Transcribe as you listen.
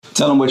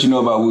Tell them what you know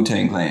about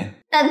Wu-Tang Clan.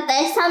 That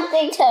they're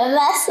something to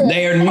mess with.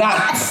 They are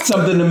not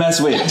something to mess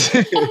with.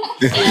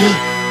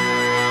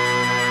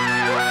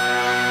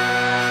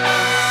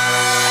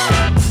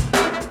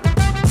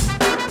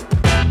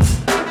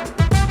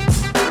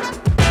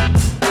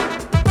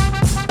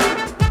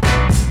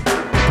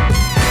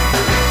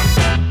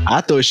 I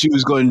thought she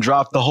was going to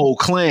drop the whole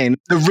clan.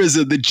 The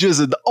RZA, the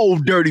Jizza, the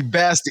old dirty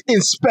bastard.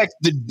 Inspect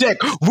the deck.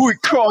 We're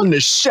calling the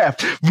chef.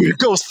 We're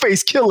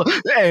Ghostface Killer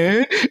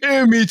and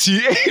METH.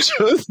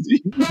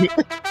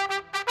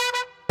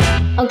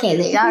 Okay,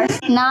 they are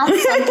not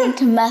something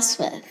to mess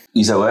with.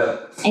 You said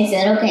what? I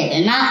said, okay,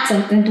 they're not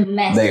something to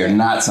mess with. They are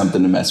not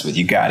something to mess with.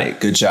 You got it.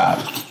 Good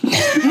job.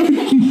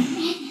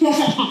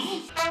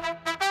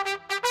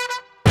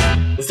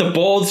 It's a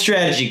bold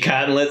strategy,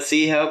 Cotton. Let's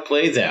see how it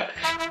plays out.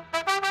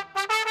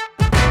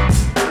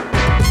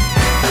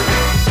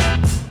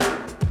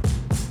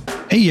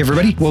 Hey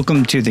everybody,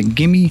 welcome to the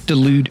Gimme the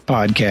Loot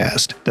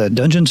podcast, the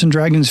Dungeons &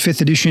 Dragons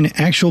 5th edition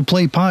actual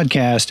play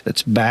podcast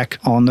that's back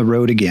on the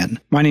road again.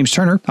 My name's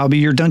Turner. I'll be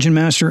your dungeon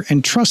master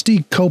and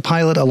trusty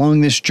co-pilot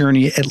along this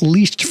journey, at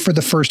least for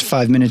the first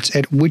 5 minutes,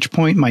 at which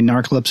point my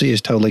narcolepsy is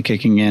totally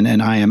kicking in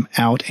and I am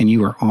out and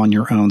you are on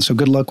your own. So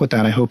good luck with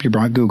that. I hope you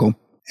brought Google.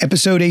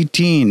 Episode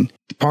 18.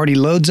 The party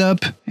loads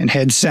up and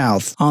heads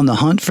south on the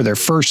hunt for their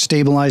first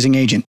stabilizing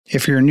agent.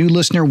 If you're a new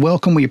listener,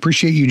 welcome. We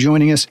appreciate you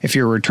joining us. If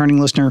you're a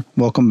returning listener,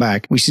 welcome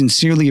back. We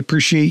sincerely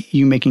appreciate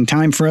you making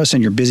time for us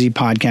and your busy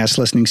podcast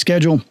listening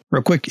schedule.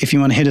 Real quick, if you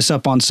want to hit us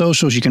up on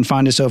socials, you can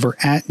find us over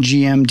at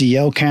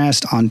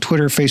GMDLcast on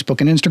Twitter,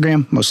 Facebook, and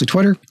Instagram, mostly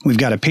Twitter. We've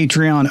got a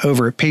Patreon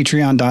over at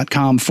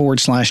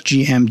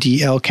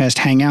patreon.com/GMDLcast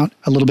hangout.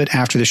 A little bit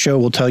after the show,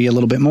 we'll tell you a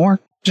little bit more.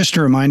 Just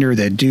a reminder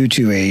that due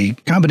to a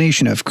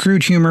combination of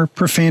crude humor,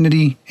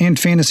 profanity, and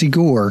fantasy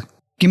gore,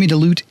 Gimme the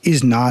Loot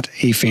is not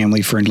a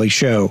family-friendly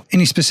show.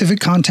 Any specific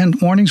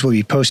content warnings will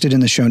be posted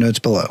in the show notes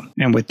below.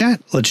 And with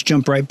that, let's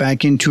jump right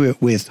back into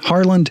it with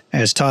Harland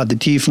as Todd the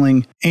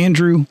Tiefling,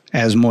 Andrew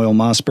as Moyle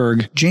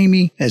Mossberg,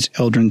 Jamie as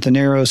Eldrin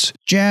Thaneros,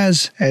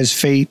 Jazz as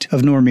Fate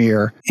of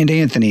Normir, and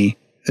Anthony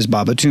as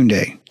Baba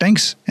Tunde.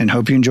 Thanks, and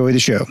hope you enjoy the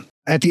show.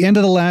 At the end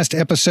of the last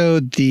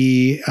episode,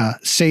 the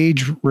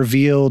Sage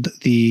revealed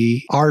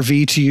the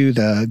RV to you,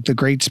 the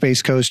Great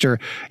Space Coaster.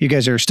 You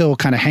guys are still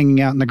kind of hanging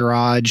out in the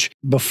garage.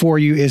 Before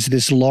you is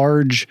this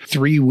large,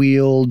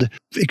 three-wheeled,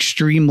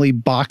 extremely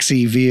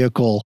boxy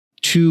vehicle.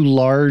 Two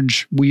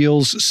large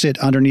wheels sit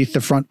underneath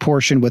the front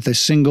portion with a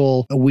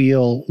single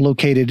wheel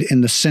located in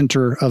the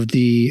center of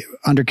the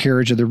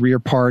undercarriage of the rear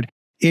part.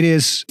 It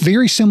is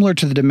very similar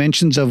to the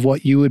dimensions of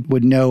what you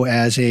would know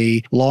as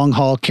a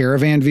long-haul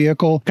caravan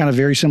vehicle, kind of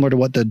very similar to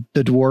what the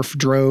dwarf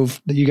drove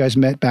that you guys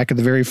met back at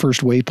the very first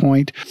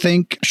waypoint.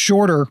 Think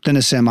shorter than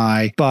a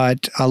semi,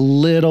 but a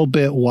little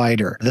bit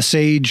wider. The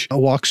Sage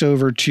walks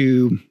over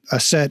to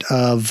a set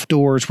of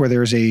doors where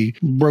there's a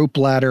rope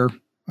ladder,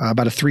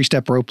 about a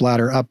 3-step rope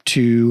ladder up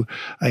to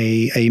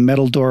a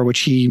metal door, which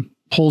he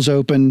pulls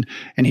open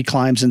and he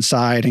climbs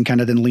inside and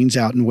kind of then leans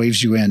out and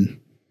waves you in.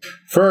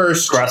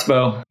 First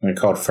crossbow. I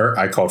called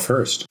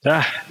first.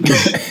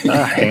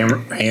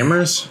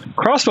 Hammers.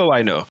 Crossbow,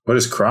 I know. What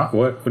is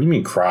What do you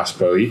mean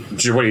crossbow?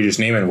 What are you just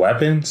naming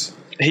weapons?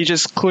 He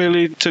just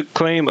clearly took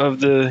claim of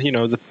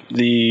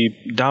the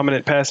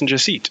dominant passenger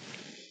seat.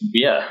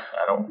 Yeah,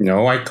 I don't.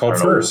 No, I called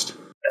first.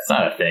 That's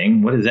not a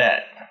thing. What is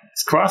that?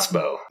 It's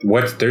crossbow.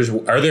 What? There's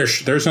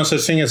no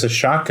such thing as a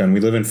shotgun. We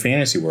live in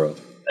fantasy world.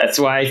 That's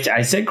why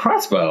I said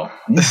crossbow.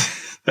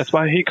 That's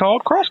why he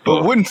called crossbow.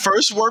 But wouldn't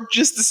first work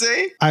just the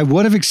same? I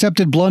would have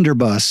accepted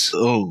blunderbuss.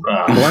 Oh,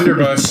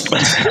 blunderbuss.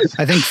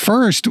 I think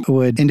first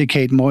would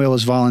indicate Moyle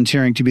is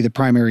volunteering to be the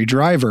primary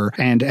driver,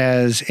 and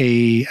as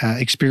a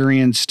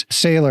experienced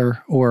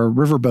sailor or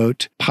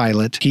riverboat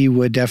pilot, he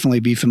would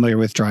definitely be familiar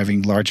with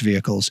driving large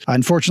vehicles.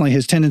 Unfortunately,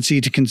 his tendency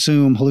to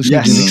consume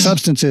hallucinogenic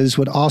substances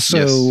would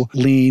also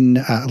lean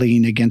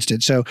against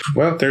it. So,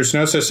 well, there's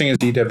no such thing as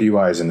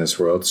DWIs in this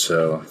world,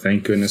 so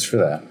thank goodness for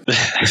that.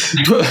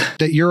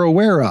 That you're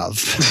aware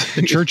of.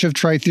 The Church of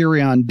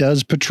Tritherion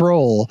does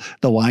patrol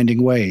the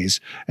winding ways,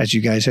 as you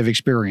guys have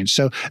experienced.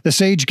 So the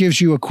Sage gives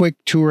you a quick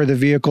tour of the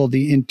vehicle.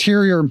 The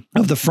interior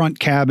of the front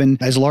cabin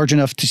is large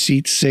enough to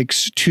seat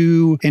 6.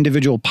 2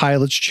 individual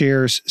pilot's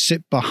chairs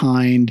sit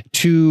behind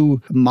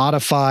 2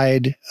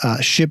 modified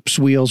ship's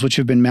wheels, which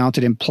have been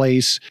mounted in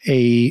place.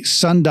 A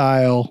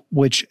sundial,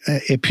 which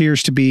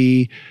appears to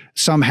be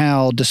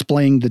somehow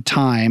displaying the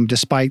time,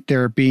 despite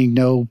there being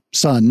no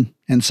sun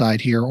inside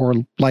here or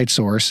light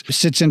source,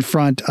 sits in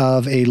front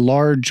of a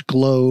large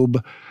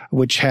globe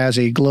which has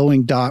a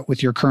glowing dot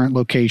with your current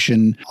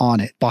location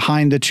on it.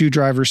 Behind the 2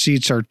 driver's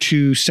seats are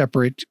 2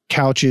 separate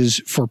couches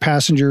for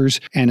passengers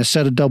and a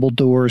set of double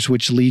doors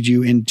which lead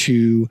you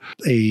into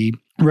a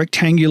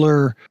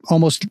rectangular,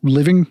 almost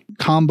living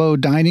combo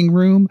dining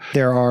room.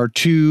 There are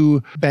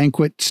 2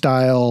 banquet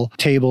style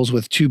tables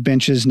with 2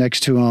 benches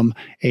next to them,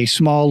 a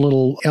small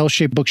little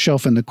L-shaped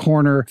bookshelf in the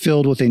corner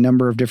filled with a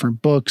number of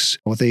different books,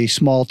 with a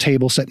small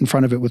table set in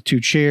front of it with 2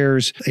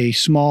 chairs, a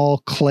small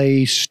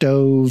clay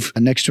stove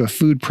next to a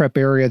food prep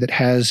area that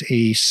has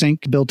a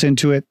sink built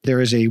into it.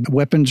 There is a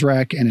weapons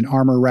rack and an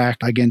armor rack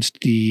against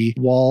the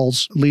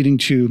walls, leading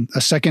to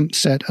a second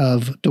set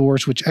of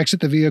doors which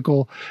exit the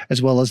vehicle,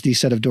 as well as the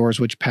set of doors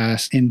which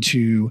pass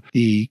into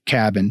the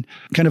cabin.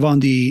 Kind of on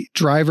the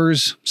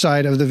driver's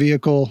side of the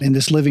vehicle, in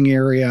this living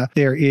area,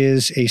 there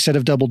is a set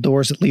of double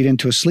doors that lead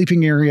into a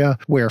sleeping area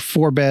where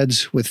 4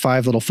 beds with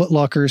 5 little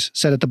footlockers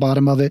set at the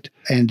bottom of it.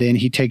 And then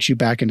he takes you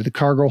back into the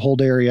cargo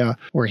hold area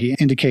where he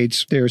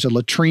indicates there's a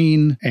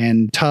latrine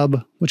and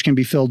tub which can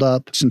be filled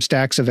up, some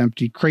stacks of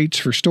empty crates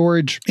for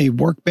storage, a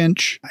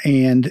workbench,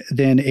 and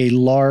then a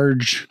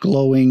large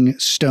glowing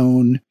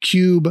stone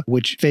cube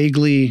which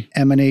vaguely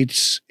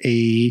emanates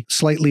a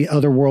slightly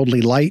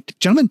otherworldly light.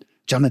 Gentlemen,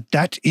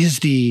 that is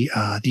the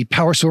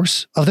power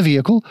source of the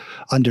vehicle.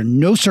 Under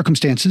no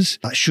circumstances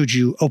should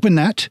you open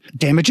that,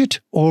 damage it,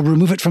 or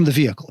remove it from the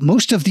vehicle.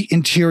 Most of the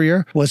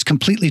interior was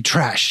completely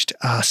trashed.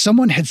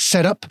 Someone had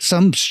set up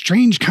some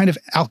strange kind of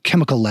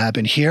alchemical lab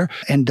in here,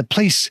 and the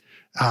place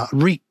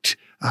reeked.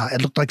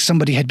 It looked like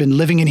somebody had been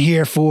living in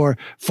here for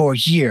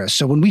years.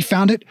 So when we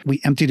found it,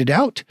 we emptied it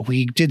out.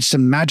 We did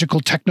some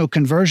magical techno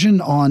conversion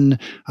on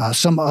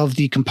some of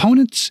the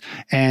components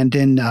and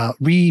then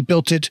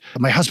rebuilt it.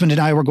 My husband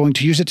and I were going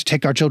to use it to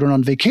take our children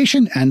on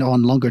vacation and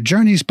on longer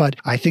journeys, but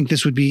I think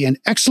this would be an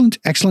excellent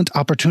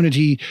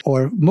opportunity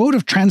or mode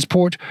of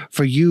transport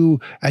for you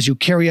as you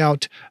carry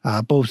out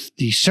both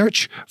the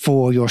search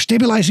for your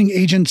stabilizing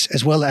agents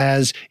as well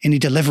as any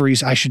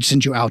deliveries I should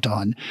send you out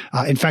on.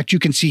 In fact, you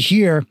can see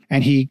here,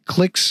 and he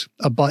clicks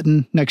a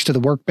button next to the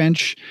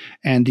workbench,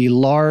 and the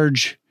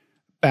large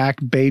back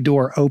bay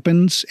door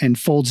opens and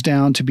folds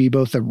down to be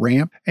both a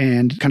ramp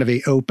and kind of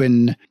a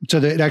open,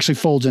 so that it actually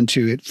folds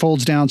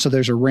down so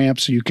there's a ramp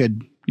so you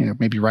could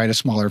maybe ride a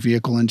smaller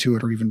vehicle into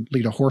it or even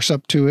lead a horse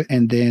up to it.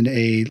 And then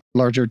a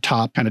larger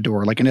top kind of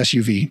door, like an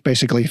SUV,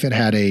 basically, if it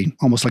had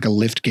almost like a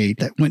lift gate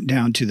that went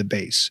down to the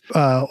base.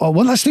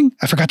 One last thing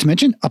I forgot to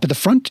mention, up at the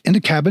front in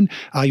the cabin,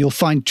 you'll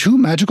find 2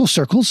 magical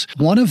circles.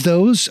 One of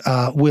those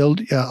will,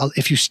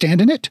 if you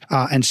stand in it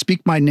and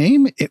speak my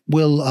name, it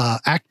will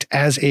act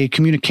as a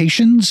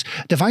communications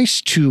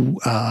device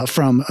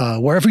from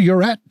wherever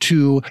you're at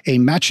to a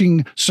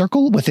matching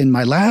circle within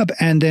my lab.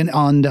 And then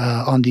on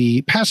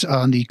the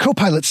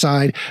co-pilot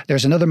side,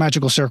 there's another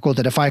magical circle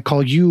that if I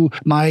call you,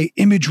 my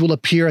image will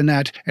appear in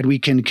that and we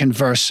can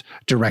converse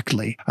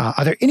directly.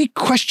 Are there any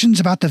questions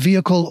about the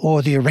vehicle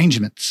or the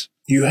arrangements?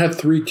 You have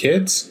 3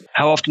 kids?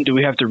 How often do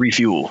we have to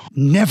refuel?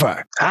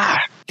 Never.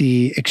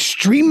 The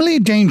extremely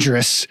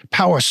dangerous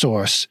power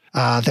source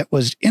that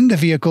was in the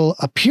vehicle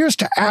appears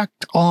to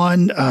act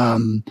on,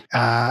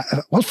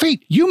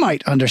 Fate, you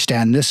might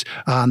understand this,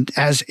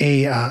 as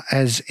a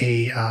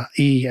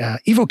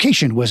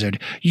evocation wizard.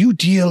 You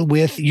deal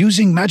with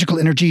using magical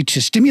energy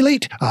to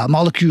stimulate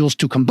molecules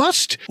to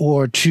combust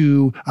or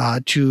to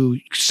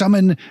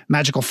summon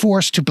magical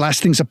force to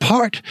blast things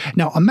apart.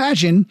 Now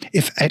imagine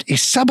if at a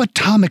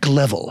subatomic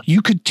level,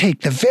 you could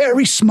take the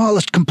very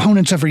smallest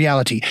components of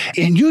reality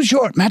and use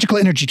your magical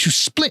energy to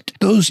split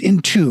those in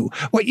 2.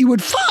 What you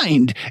would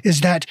find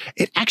is that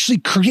it actually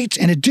creates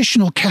an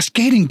additional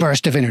cascading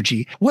burst of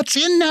energy. What's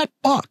in that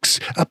box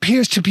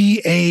appears to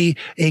be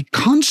a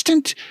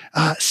constant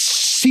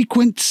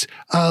sequence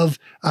of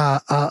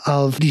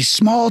these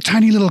small,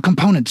 tiny little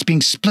components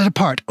being split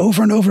apart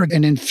over and over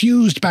and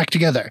infused back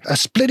together. A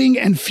splitting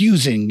and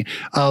fusing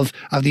of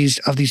these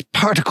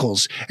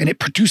particles, and it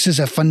produces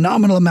a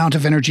phenomenal amount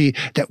of energy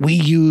that we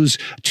use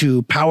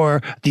to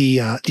power the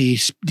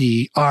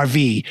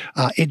RV.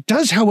 It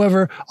does,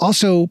 however,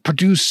 also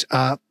produce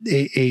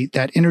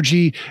that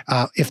energy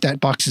if that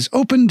box is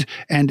opened,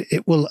 and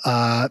it will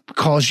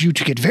cause you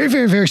to get very,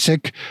 very, very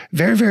sick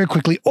very, very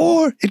quickly,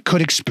 or it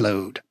could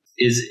explode.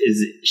 Is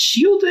it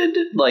shielded,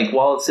 like,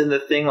 while it's in the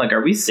thing? Like,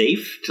 are we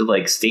safe to,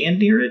 like, stand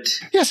near it?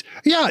 Yes.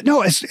 Yeah,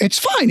 no, it's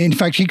fine. In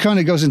fact, he kind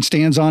of goes and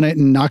stands on it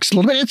and knocks a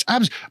little bit.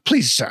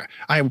 Please, sir,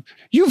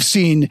 you've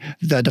seen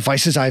the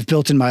devices I've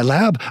built in my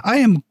lab. I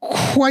am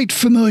quite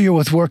familiar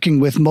with working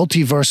with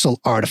multiversal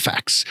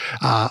artifacts,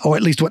 or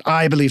at least what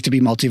I believe to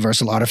be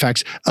multiversal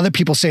artifacts. Other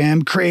people say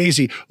I'm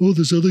crazy. Oh,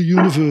 there's other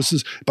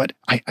universes. But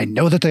I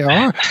know that they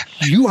are.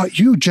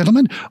 You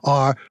gentlemen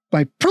are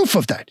my proof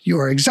of that. You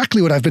are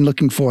exactly what I've been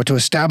looking for to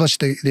establish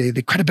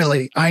the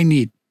credibility I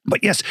need.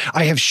 But yes,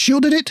 I have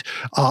shielded it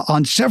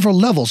on several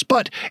levels,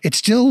 but it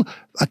still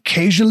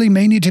occasionally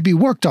may need to be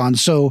worked on.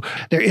 So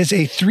there is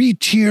a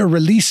 3-tier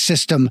release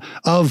system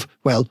of,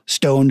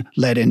 stone,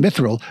 lead, and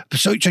mithril.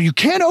 So you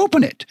can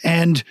open it.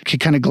 And he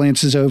kind of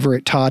glances over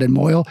at Todd and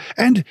Moyle.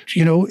 And,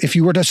 if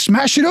you were to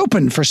smash it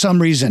open for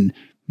some reason,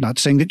 not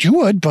saying that you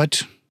would,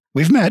 but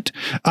we've met,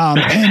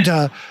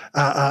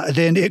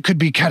 then it could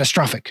be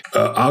catastrophic.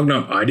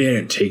 Ognop, I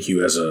didn't take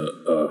you as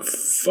a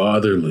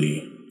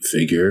fatherly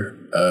figure.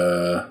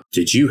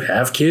 Did you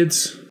have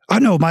kids? Oh,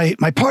 no, my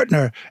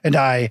partner and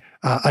I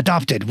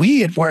adopted.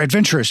 We were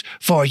adventurers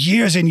for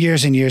years and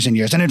years and years and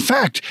years. And in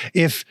fact,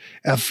 if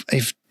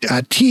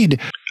Teed...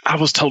 I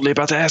was totally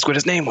about to ask what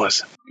his name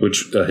was.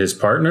 Which, his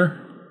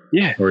partner?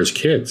 Yeah. Or his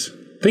kids?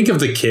 Think of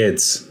the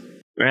kids.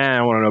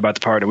 I want to know about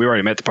the partner. We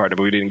already met the partner,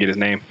 but we didn't get his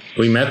name.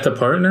 We met the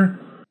partner?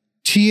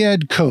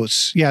 Tied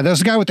Kos. Yeah, there's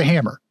the guy with the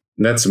hammer.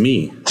 That's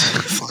me.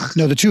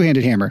 No, the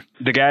two-handed hammer.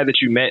 The guy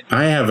that you met.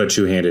 I have a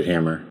two-handed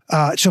hammer.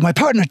 So my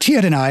partner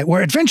Tied and I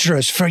were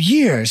adventurers for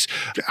years.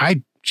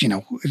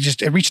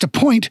 It reached a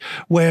point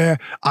where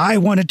I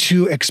wanted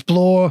to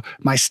explore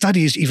my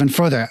studies even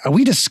further.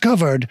 We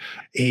discovered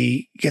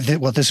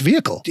this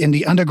vehicle in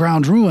the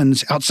underground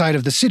ruins outside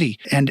of the city.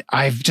 And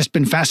I've just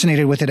been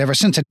fascinated with it ever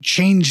since. It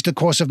changed the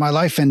course of my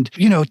life. And,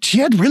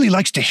 Tied really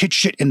likes to hit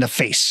shit in the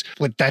face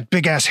with that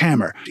big ass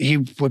hammer. He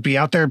would be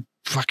out there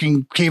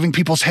fucking caving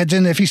people's heads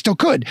in if he still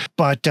could.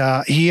 But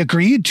he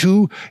agreed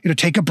to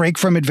take a break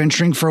from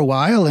adventuring for a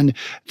while. And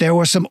there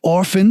were some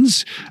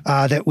orphans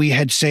that we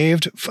had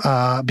saved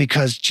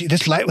because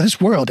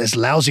this world is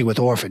lousy with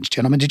orphans,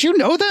 gentlemen. Did you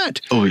know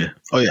that? Oh, yeah.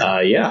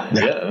 Yeah.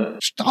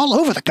 It's all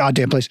over the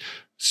goddamn place.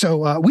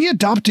 So we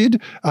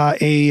adopted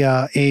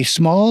a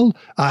small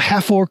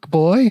half-orc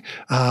boy,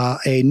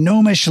 a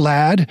gnomish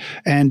lad,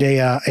 and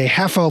a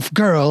half-elf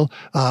girl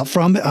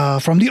from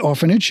the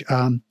orphanage.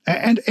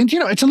 And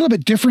it's a little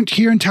bit different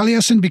here in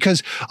Taliesin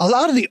because a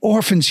lot of the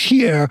orphans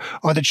here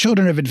are the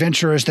children of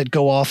adventurers that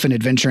go off and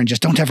adventure and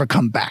just don't ever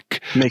come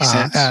back. Makes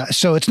sense.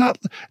 So it's not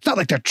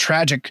like they're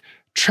tragic.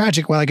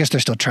 Well, I guess they're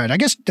still tragic. I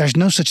guess there's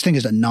no such thing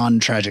as a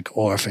non-tragic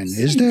orphan,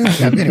 is there?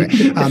 Anyway,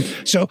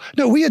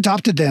 we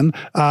adopted them,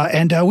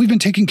 and we've been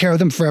taking care of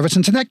them forever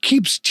since, and that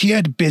keeps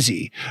Tied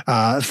busy,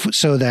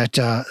 so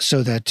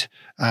that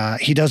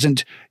he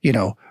doesn't,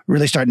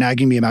 really start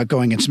nagging me about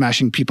going and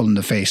smashing people in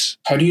the face.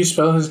 How do you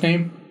spell his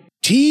name?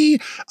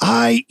 Tied.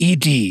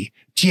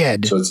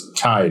 Tied. So it's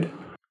Tied.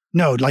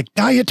 No, like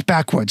diet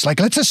backwards. Like,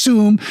 let's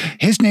assume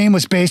his name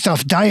was based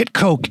off Diet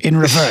Coke in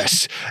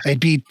reverse. It'd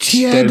be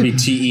Tied. That'd be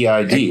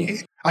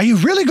T-E-I-D. Are you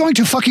really going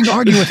to fucking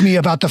argue with me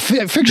about the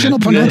fictional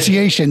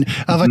pronunciation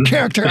of a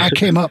character I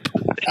came up?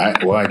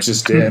 I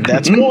just did.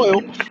 That's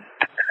Moyle.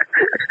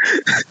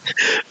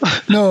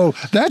 No,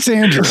 that's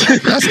Andrew.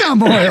 That's not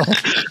Moyle.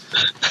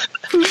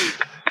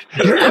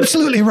 You're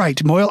absolutely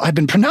right, Moyle. I've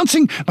been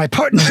pronouncing my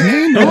partner's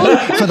name wrong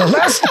for the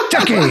last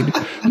decade.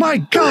 My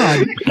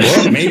God.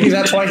 Well, maybe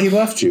that's why he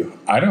left you.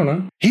 I don't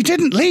know. He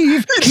didn't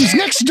leave. He's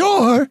next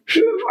door.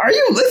 Are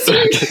you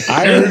listening?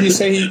 I heard you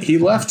say he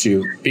left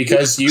you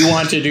because you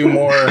want to do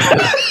more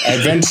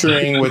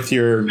adventuring with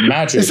your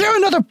magic. Is there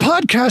another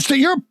podcast that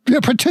you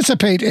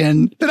participate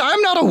in that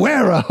I'm not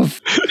aware of?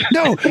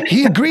 No,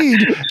 he agreed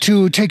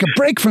to take a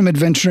break from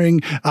adventuring,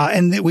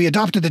 and we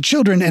adopted the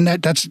children, and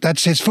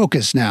that's his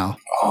focus now.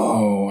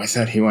 Oh, I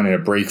thought he wanted a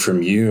break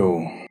from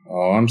you.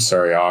 Oh, I'm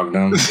sorry,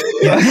 Ognum.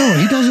 Yeah, no,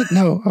 he doesn't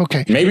know.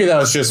 Okay. Maybe that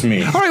was just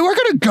me. All right, we're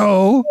going to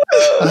go.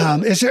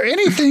 Is there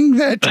anything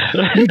that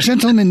you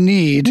gentlemen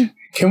need?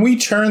 Can we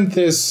turn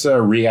this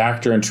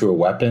reactor into a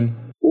weapon?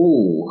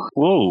 Ooh.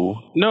 Whoa.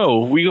 No,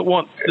 we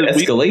want...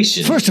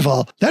 Escalation. First of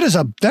all, that is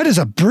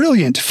a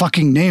brilliant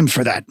fucking name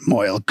for that,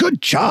 Moyle.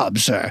 Good job,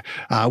 sir.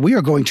 We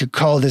are going to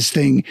call this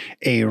thing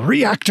a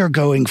reactor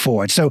going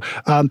forward. So,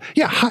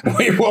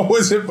 Wait, what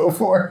was it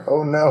before?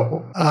 Oh,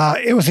 no.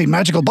 It was a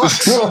magical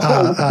box.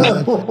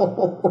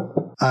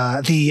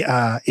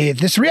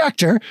 This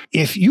reactor,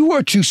 if you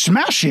were to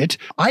smash it,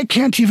 I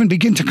can't even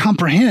begin to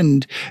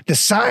comprehend the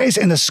size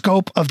and the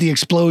scope of the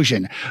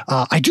explosion.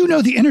 I do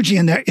know the energy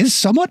in there is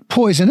somewhat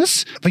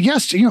poisonous, but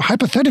yes,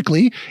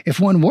 hypothetically, if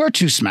one were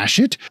to smash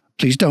it,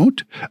 please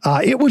don't,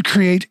 it would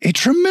create a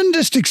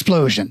tremendous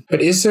explosion.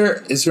 But is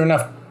there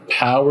enough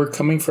power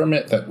coming from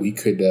it that we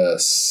could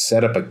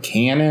set up a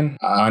cannon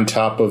on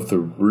top of the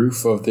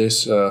roof of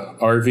this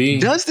RV?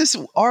 Does this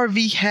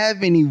RV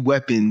have any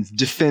weapons,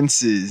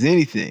 defenses,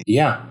 anything?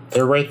 Yeah,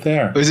 they're right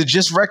there. Is it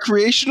just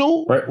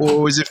recreational, Right.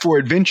 or is it for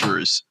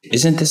adventurers?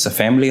 Isn't this a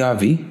family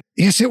RV?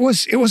 Yes, it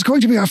was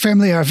going to be our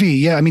family RV.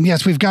 Yeah, I mean,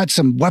 yes, we've got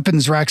some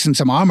weapons racks and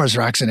some armors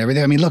racks and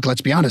everything. I mean, look,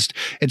 let's be honest.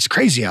 It's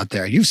crazy out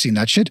there. You've seen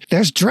that shit.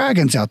 There's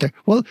dragons out there.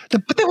 Well,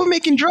 But they were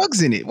making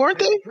drugs in it, weren't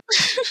they?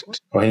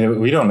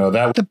 We don't know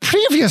that. the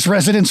previous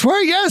residents were,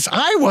 yes.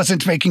 I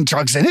wasn't making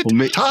drugs in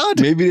it. Todd?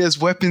 Maybe there's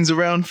weapons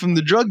around from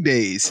the drug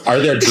days.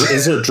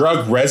 Is there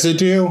drug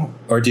residue,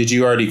 or did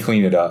you already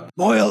clean it up?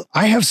 Boyle,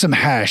 I have some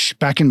hash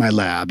back in my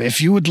lab.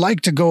 If you would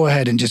like to go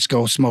ahead and just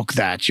go smoke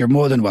that, you're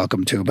more than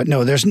welcome to. But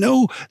no, there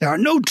are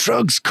no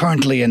drugs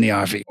currently in the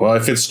RV. Well,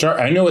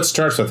 I know it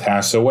starts with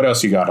hash. So what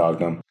else you got,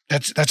 Ognum?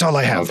 That's all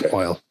I have, Okay.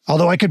 Boyle.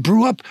 Although I could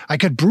brew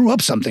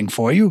up something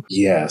for you.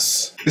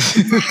 Yes.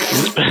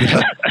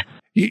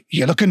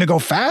 You looking to go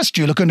fast?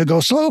 You looking to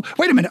go slow?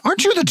 Wait a minute,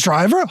 aren't you the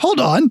driver?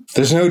 Hold on.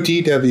 There's no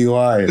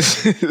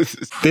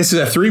DWIs. This is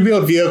a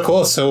 3-wheeled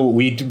vehicle, so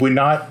we would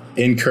not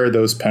incur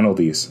those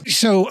penalties.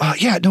 So,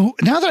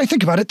 now that I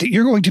think about it, that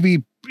you're going to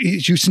be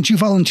since you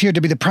volunteered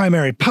to be the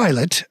primary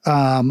pilot,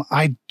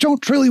 I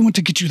don't really want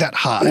to get you that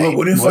high. Well,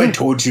 what if I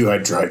told you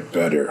I'd drive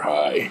better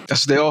high?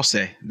 That's what they all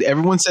say.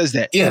 Everyone says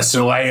that. Yeah,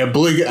 so I have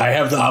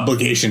the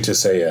obligation to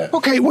say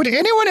Okay, would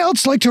anyone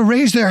else like to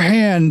raise their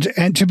hand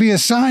and to be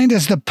assigned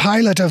as the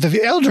pilot of the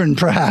Eldrin,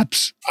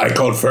 perhaps? I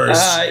called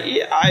first.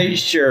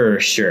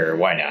 Sure.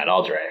 Why not?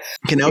 I'll drive.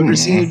 Can Eldrin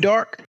see in the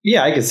dark?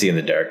 Yeah, I can see in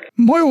the dark.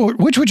 Moyle,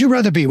 which would you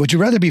rather be? Would you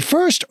rather be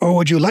first, or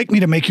would you like me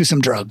to make you some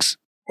drugs?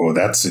 Oh,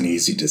 that's an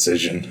easy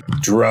decision.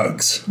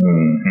 Drugs.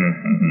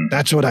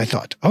 That's what I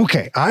thought.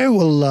 Okay, I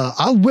will.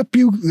 I'll whip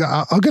you.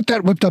 I'll get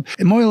that whipped up.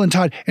 And Moyle and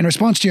Todd, in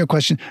response to your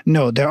question,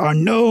 no, there are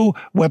no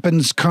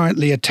weapons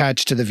currently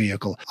attached to the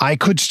vehicle. I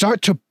could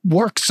start to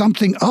work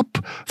something up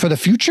for the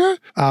future.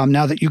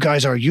 Now that you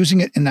guys are using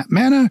it in that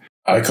manner.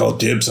 I call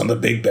dibs on the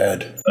big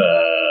bed.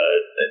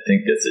 I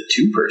think that's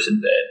a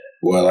 2-person bed.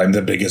 Well, I'm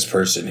the biggest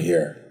person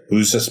here.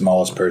 Who's the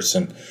smallest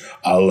person?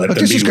 I'll let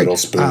them be Little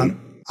Spoon.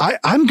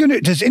 I'm going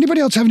to... Does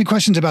anybody else have any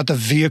questions about the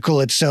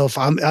vehicle itself?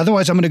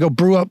 Otherwise, I'm going to go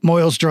brew up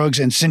Moyle's drugs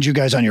and send you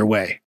guys on your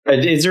way.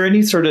 Is there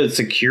any sort of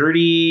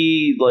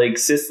security, like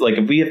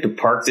if we have to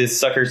park this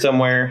sucker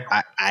somewhere?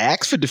 I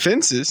asked for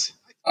defenses.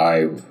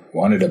 I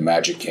wanted a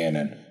magic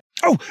cannon.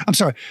 Oh, I'm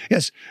sorry.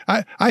 Yes,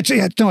 I'd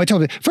say no. I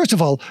told you. First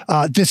of all,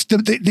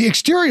 the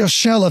exterior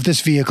shell of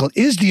this vehicle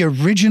is the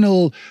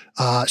original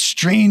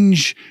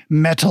strange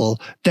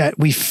metal that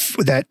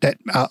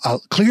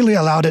clearly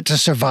allowed it to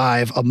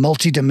survive a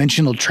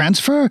multi-dimensional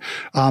transfer,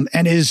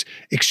 and is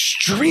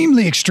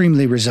extremely,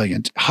 extremely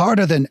resilient,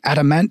 harder than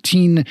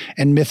adamantine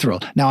and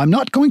mithril. Now, I'm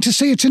not going to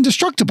say it's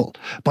indestructible,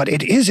 but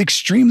it is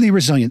extremely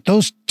resilient.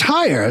 Those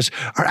tires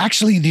are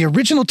actually the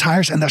original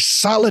tires, and they're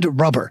solid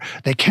rubber.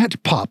 They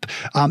can't pop.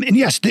 And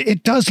yes,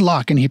 it does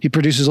lock. And he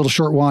produces a little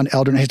short wand.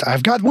 Eldrin,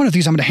 I've got one of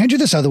these. I'm going to hand you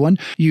this other one.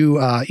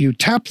 You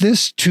tap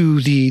this to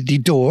the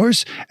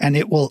doors, and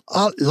it will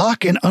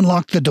lock and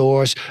unlock the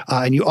doors.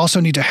 And you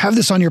also need to have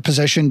this on your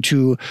possession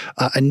to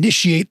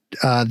initiate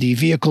the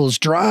vehicle's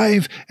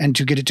drive and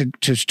to get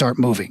it to start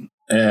moving.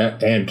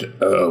 And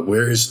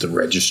where is the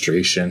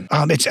registration?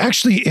 It's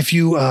actually, if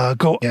you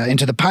go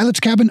into the pilot's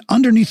cabin,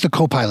 underneath the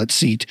co-pilot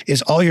seat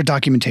is all your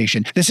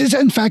documentation. This is,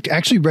 in fact,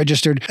 actually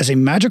registered as a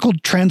magical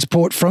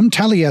transport from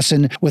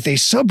Taliesin with a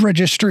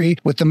sub-registry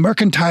with the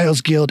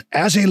Mercantiles Guild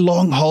as a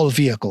long-haul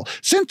vehicle.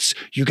 Since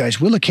you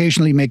guys will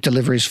occasionally make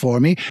deliveries for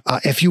me,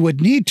 if you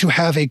would need to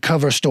have a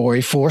cover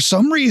story for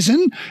some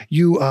reason,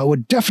 you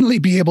would definitely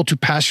be able to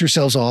pass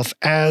yourselves off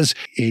as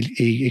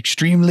a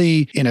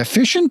extremely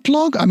inefficient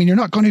log. I mean, you're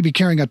not going to be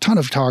carrying a ton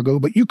of cargo,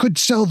 but you could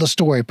sell the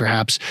story,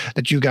 perhaps,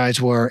 that you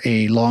guys were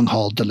a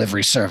long-haul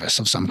delivery service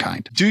of some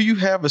kind. Do you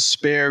have a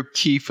spare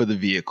key for the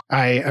vehicle?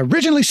 I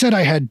originally said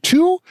I had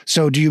 2,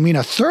 so do you mean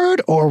a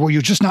third, or were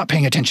you just not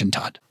paying attention,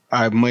 Todd?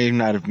 I may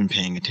not have been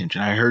paying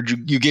attention. I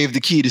heard you gave the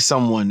key to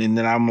someone, and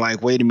then I'm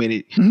like, wait a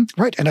minute.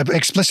 Right, and I've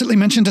explicitly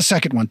mentioned a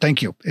second one.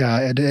 Thank you.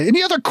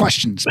 Any other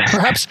questions?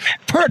 Perhaps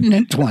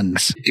pertinent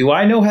ones? Do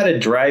I know how to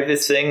drive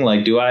this thing?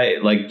 Do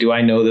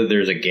I know that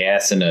there's a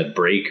gas and a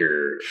brake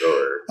or?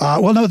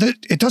 Well, no,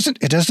 it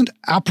doesn't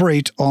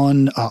operate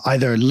on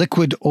either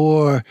liquid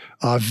or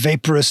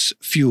vaporous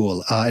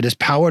fuel. It is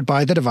powered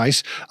by the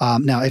device.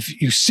 Now,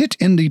 if you sit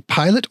in the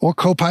pilot or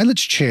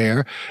co-pilot's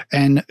chair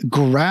and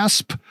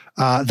grasp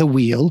the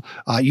wheel,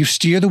 you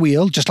steer the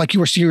wheel just like you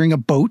were steering a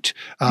boat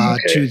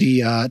to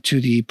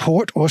the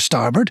port or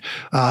starboard,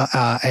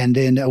 and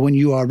then when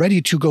you are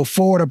ready to go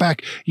forward or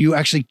back, you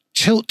actually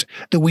tilt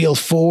the wheel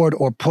forward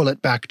or pull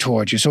it back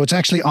towards you. So it's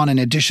actually on an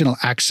additional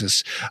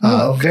axis.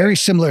 Very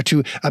similar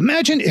to,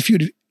 imagine if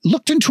you'd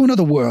looked into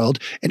another world,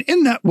 and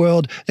in that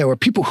world, there were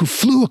people who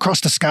flew across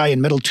the sky in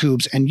metal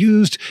tubes and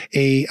used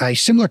a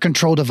similar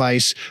control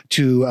device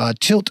to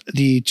tilt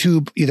the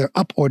tube either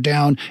up or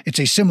down. It's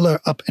a similar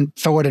up and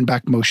forward and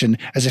back motion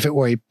as if it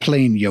were a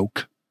plane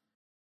yoke.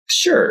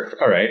 Sure.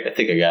 All right. I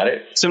think I got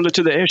it. Similar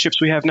to the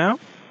airships we have now?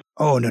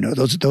 Oh, no.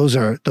 Those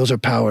are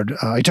powered.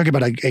 Are you talking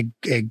about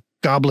a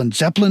Goblin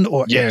Zeppelin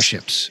or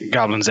airships?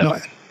 Goblin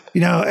Zeppelin.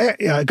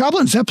 No,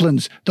 Goblin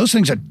Zeppelins, those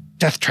things are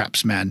death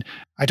traps, man.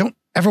 I don't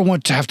ever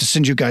want to have to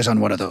send you guys on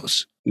one of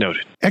those.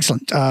 Noted.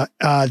 Excellent.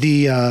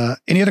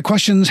 Any other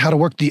questions? How to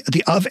work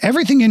of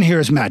everything in here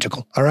is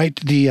magical. All right.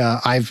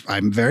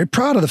 I'm very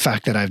proud of the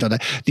fact that I've done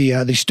that.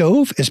 The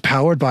stove is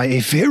powered by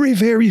a very,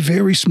 very,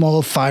 very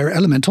small fire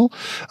elemental.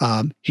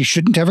 He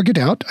shouldn't ever get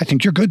out. I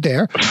think you're good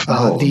there.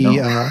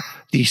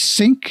 The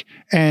sink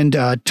and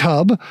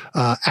tub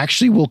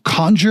actually will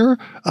conjure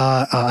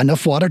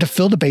enough water to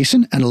fill the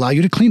basin and allow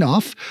you to clean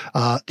off.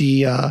 Now,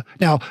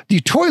 the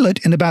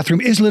toilet in the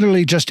bathroom is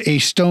literally just a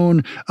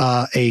stone,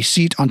 a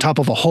seat on top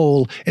of a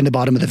hole in the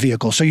bottom of the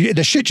vehicle. So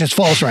the shit just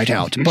falls right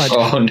out. But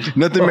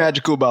nothing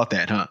magical about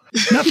that, huh?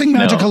 Nothing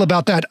magical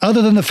about that,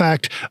 other than the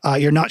fact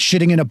you're not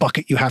shitting in a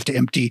bucket you have to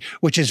empty,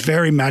 which is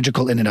very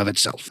magical in and of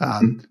itself.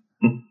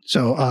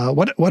 So,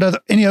 what other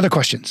any other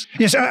questions?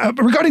 Yes,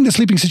 regarding the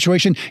sleeping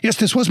situation. Yes,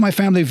 this was my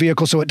family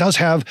vehicle, so it does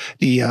have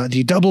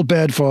the double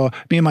bed for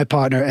me and my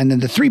partner, and then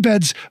the 3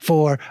 beds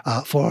for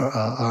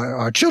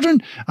our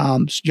children.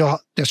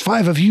 There's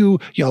 5 of you.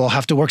 Y'all will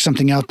have to work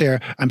something out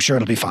there. I'm sure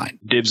it'll be fine.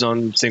 Dibs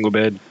on single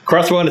bed.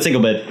 Crossbow on a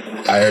single bed.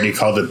 I already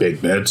called the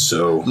big bed,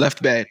 so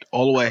Left bed,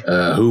 all the way.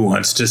 who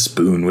wants to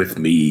spoon with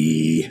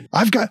me?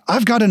 I've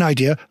got an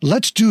idea.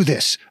 Let's do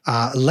this.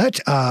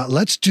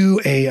 Let's do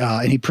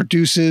and he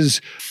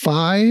produces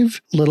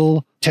 5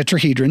 little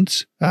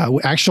tetrahedrons,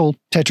 actual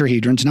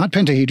tetrahedrons, not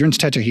pentahedrons,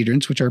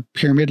 tetrahedrons, which are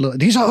pyramid.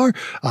 These are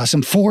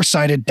some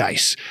 4-sided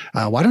dice.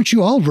 Why don't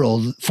you all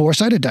roll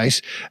 4-sided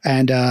dice,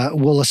 and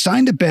we'll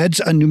assign the beds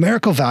a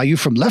numerical value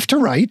from left to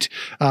right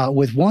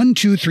with 1,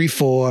 2, 3,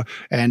 4,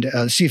 and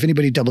see if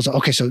anybody doubles.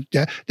 Okay, so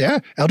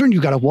there, Eldrin,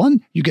 you got a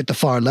 1. You get the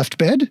far left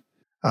bed.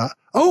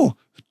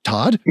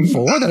 Todd,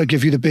 4. That'll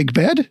give you the big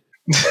bed.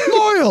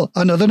 Loyal,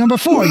 another number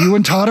 4. You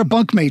and Todd are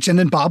bunkmates, and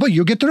then Baba,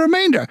 you get the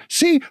remainder.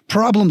 See,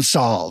 problem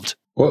solved.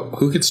 Well,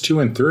 who gets 2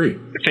 and 3?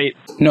 Fate.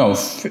 No,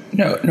 Fate.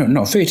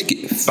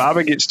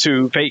 Baba gets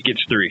 2. Fate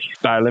gets 3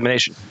 by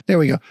elimination. There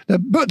we go.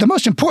 The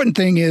most important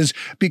thing is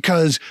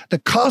because the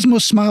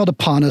cosmos smiled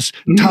upon us,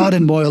 Todd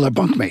and Moyle are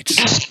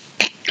bunkmates.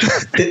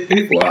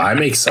 Well,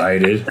 I'm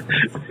excited.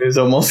 It's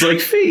almost like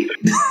fate.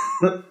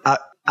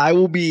 I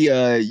will be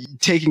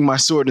taking my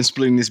sword and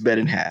splitting this bed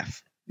in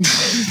half.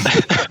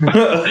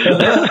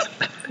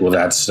 Well,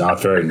 that's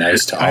not very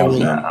nice to all of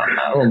them.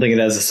 I don't think it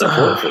has a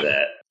support for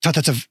that. Todd,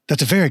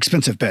 that's a very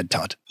expensive bed,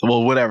 Todd.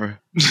 Well, whatever.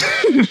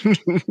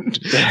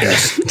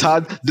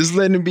 Todd, just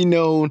letting it be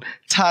known,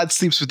 Todd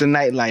sleeps with the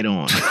nightlight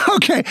on.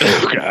 Okay.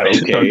 Oh, God.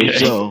 Okay.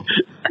 So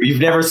You've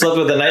never slept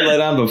with a nightlight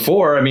on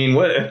before. I mean,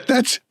 what?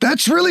 That's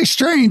really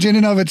strange in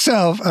and of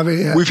itself. I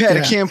mean, we've had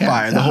a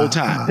campfire the whole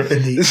time.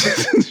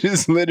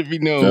 Just let it be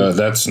known.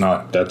 That's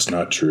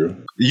not true.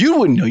 You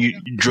wouldn't know, you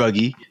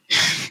druggie.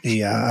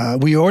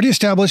 We already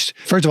established,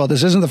 first of all,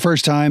 this isn't the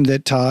first time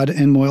that Todd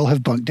and Moyle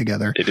have bunked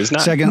together. It is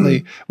not.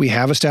 Secondly, we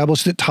have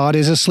established that Todd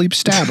is a sleep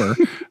stabber,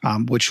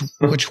 which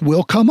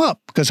will come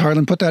up because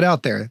Harlan put that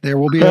out there. There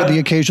will be the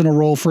occasional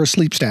roll for a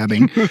sleep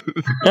stabbing,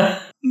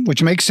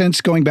 which makes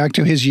sense going back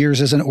to his years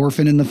as an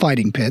orphan in the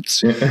fighting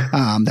pits.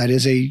 That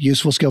is a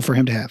useful skill for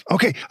him to have.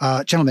 Okay,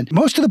 gentlemen,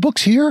 most of the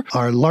books here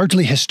are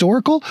largely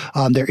historical.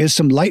 There is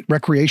some light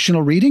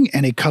recreational reading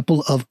and a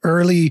couple of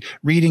early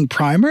reading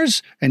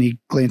primers. And he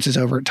glances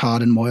over at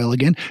Todd and Moyle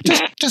again.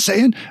 Just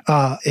saying,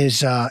 is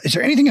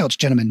there anything else,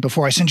 gentlemen,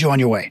 before I send you on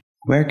your way?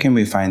 Where can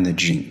we find the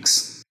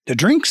drinks? The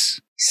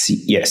drinks?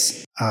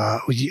 Yes.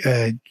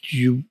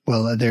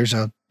 There's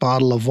a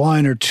bottle of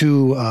wine or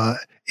 2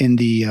 in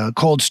the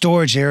cold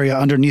storage area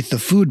underneath the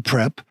food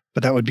prep,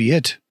 but that would be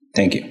it.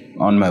 Thank you.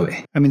 On my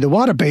way. I mean, the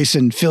water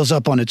basin fills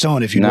up on its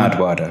own if you Not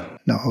don't. water.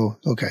 No,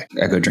 okay.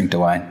 I go drink the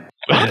wine.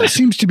 Baba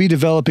seems to be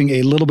developing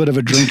a little bit of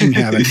a drinking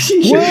habit.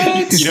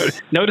 What? You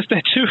notice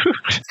that too?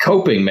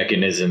 Coping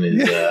mechanism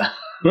is.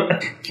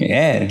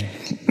 Yeah.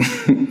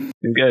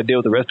 You've got to deal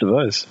with the rest of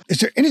us. Is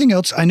there anything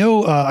else? I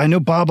know,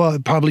 Baba,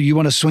 probably you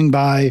want to swing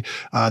by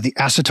the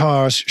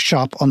Asatar's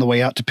shop on the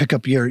way out to pick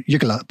up your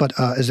Yigla, but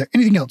is there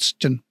anything else,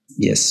 Jen?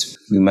 Yes.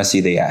 We must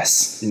see the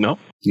ass. No.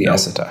 The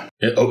Asatar.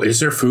 Oh, is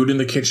there food in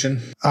the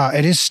kitchen?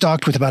 It is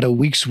stocked with about a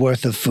week's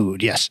worth of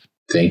food, yes.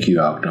 Thank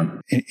you, Octum.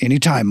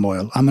 Anytime,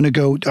 Moyle. I'm going to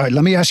go. All right,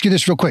 let me ask you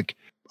this real quick.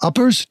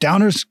 Uppers,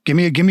 downers, give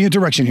me a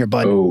direction here,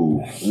 bud.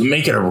 Oh,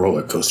 make it a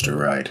roller coaster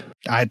ride.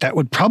 That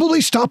would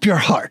probably stop your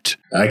heart.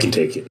 I can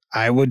take it.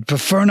 I would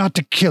prefer not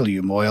to kill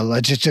you,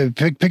 Moyle. Just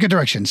pick a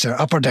direction, sir,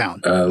 up or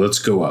down. Let's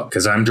go up,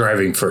 because I'm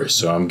driving first,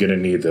 so I'm going to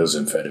need those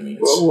amphetamines.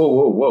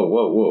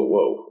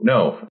 Whoa.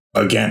 No.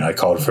 Again, I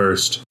called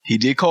first. He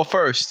did call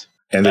first.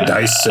 And the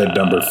dice said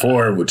number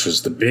 4, which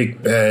was the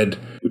big bed,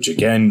 which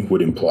again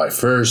would imply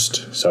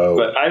first. So,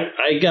 But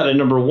I got a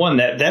number 1.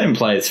 That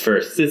implies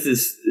first.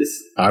 This.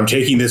 I'm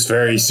taking this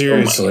very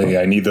seriously.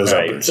 I need those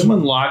uppers.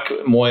 Someone lock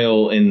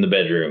Moyle in the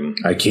bedroom.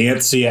 I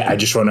can't see it. I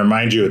just want to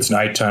remind you, it's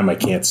nighttime. I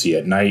can't see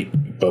at night,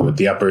 but with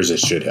the uppers, it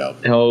should help.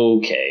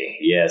 Okay.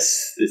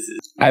 Yes. This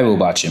is. I will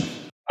watch him.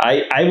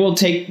 I will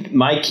take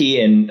my key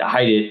and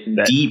hide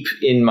it deep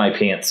in my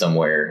pants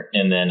somewhere,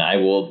 and then I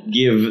will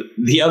give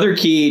the other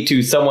key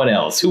to someone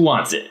else. Who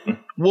wants it?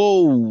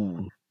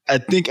 Whoa. I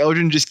think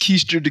Eldrin just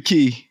keistered the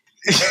key.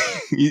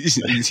 he's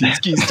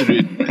keistered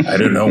it. I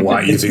don't know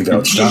why you think that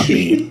would stop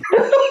me.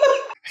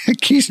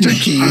 Keister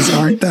keys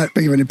aren't that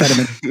big of an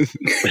impediment.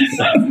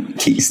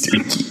 Keister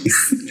keys.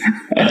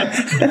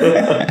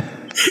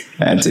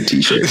 That's a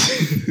t-shirt.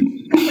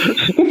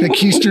 The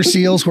Keister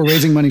Seals. We're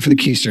raising money for the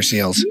Keister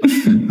Seals.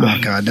 Oh,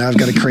 God. Now I've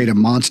got to create a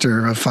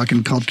monster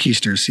fucking called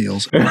Keister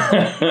Seals.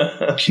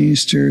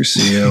 Keister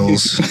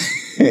Seals.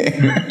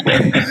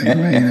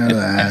 I know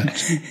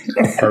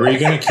that. Are we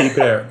going to keep it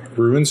at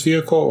Ruin's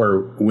vehicle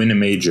or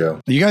Winnemejo?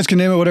 You guys can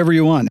name it whatever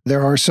you want.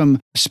 There are some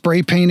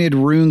spray-painted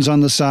runes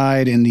on the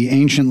side in the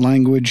ancient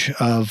language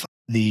of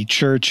the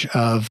Church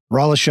of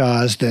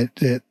Ralashaz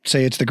that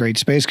say it's the Great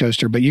Space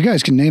Coaster, but you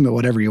guys can name it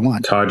whatever you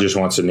want. Todd just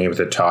wants to name it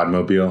the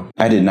Toddmobile.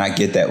 I did not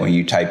get that when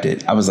you typed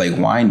it. I was like,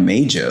 Wine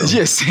Majo.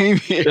 Yeah, same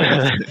here.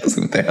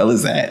 What the hell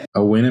is that?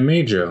 A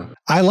Winnebago.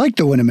 I like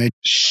the Winnebago.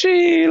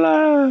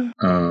 Sheila.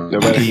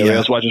 Nobody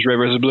else watches Red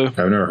vs. Blue? I've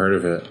never heard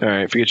of it. All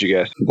right, forget you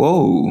guys.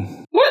 Whoa.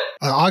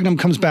 Ognum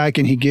comes back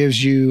and he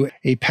gives you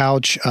a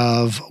pouch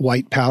of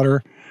white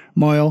powder,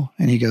 Moyle,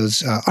 and he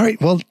goes, all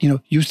right, well,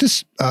 use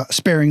this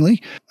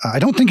sparingly. I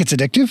don't think it's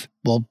addictive.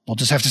 We'll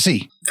just have to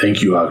see.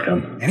 Thank you,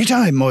 Ognum.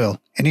 Anytime, Moyle.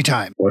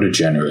 Anytime. What a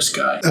generous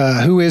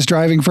guy. Who is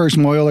driving first?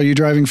 Moyle, are you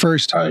driving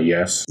first?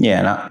 Yes. Yeah,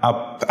 and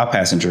I'll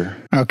passenger.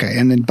 Okay,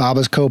 and then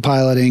Baba's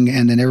co-piloting,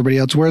 and then everybody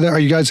else. Are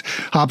you guys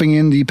hopping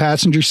in the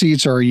passenger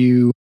seats, or are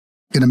you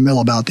going to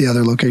mill about the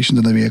other locations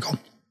of the vehicle?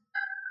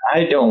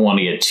 I don't want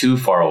to get too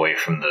far away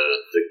from the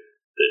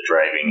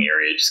driving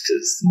area just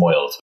because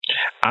Moyle's.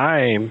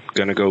 I'm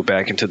going to go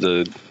back into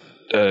the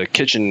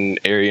kitchen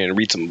area and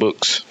read some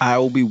books. I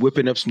will be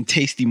whipping up some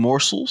tasty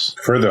morsels.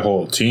 For the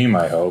whole team,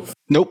 I hope.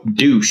 Nope.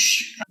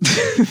 Douche.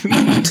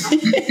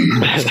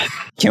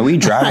 Can we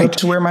drive up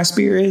to where my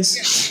spear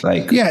is?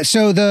 Yeah,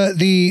 so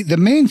the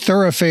main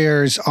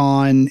thoroughfares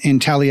in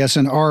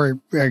Taliesin are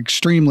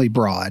extremely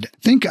broad.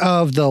 Think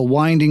of the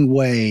winding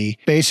way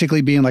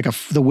basically being like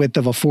the width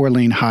of a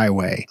 4-lane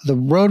highway. The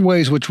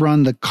roadways which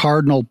run the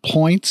cardinal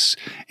points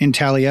in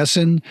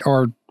Taliesin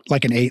are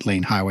like an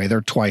 8-lane highway.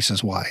 They're twice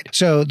as wide.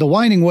 So the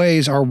winding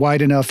ways are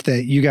wide enough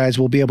that you guys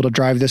will be able to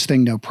drive this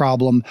thing no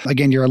problem.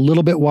 Again, you're a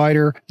little bit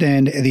wider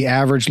than the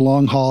average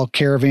long haul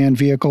caravan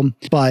vehicle,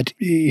 but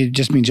it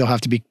just means you'll have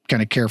to be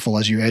kind of careful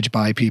as you edge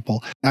by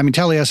people. I mean,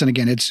 Taliesin,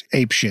 again, it's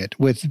ape shit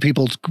with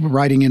people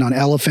riding in on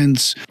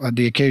elephants,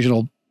 the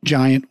occasional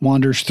giant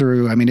wanders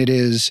through. I mean, it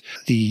is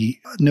the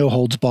no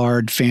holds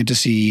barred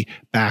fantasy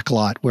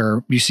backlot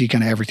where you see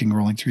kind of everything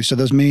rolling through. So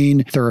those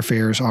main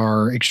thoroughfares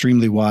are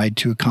extremely wide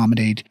to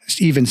accommodate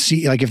even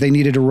if they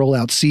needed to roll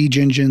out siege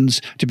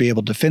engines to be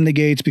able to defend the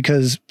gates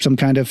because some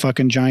kind of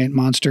fucking giant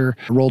monster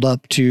rolled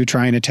up to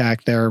try and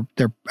attack. They're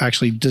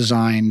actually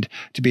designed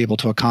to be able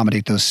to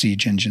accommodate those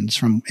siege engines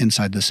from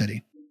inside the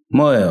city.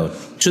 Moyle,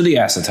 to the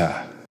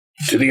Asatar.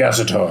 To the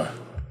Asatar.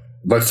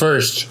 But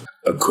first,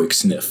 a quick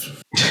sniff.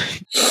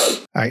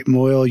 All right,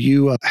 Moyle,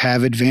 you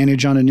have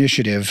advantage on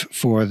initiative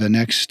for the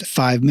next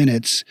 5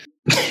 minutes.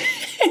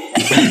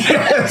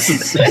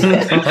 Yes.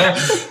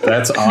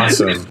 That's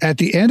awesome. At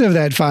the end of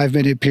that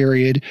 5-minute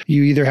period,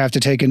 you either have to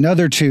take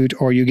another toot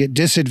or you get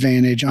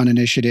disadvantage on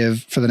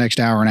initiative for the next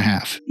hour and a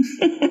half.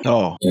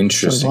 Oh,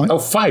 interesting.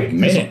 5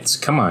 minutes.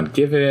 Come on,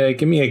 give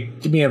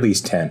me at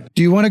least 10.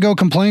 Do you want to go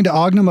complain to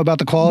Ognum about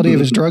the quality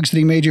of his drugs that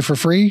he made you for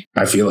free?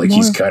 I feel like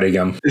he's cutting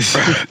them.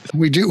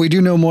 We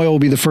do know Moyle will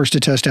be the first to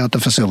test out the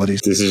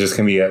facilities. This is just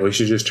gonna be. We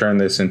should just turn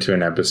this into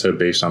an episode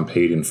based on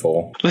paid in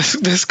full.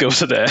 Let's go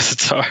to the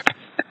Asatar.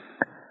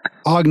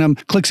 Ognum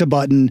clicks a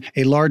button.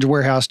 A large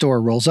warehouse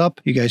door rolls up.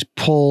 You guys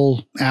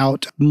pull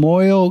out.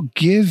 Moyle,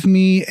 give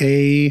me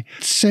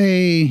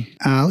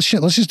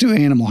let's just do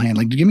animal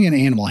handling. Give me an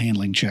animal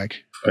handling check.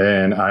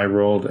 And I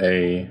rolled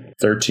a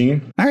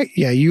 13. All right.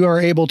 Yeah, you are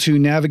able to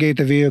navigate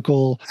the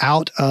vehicle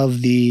out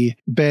of the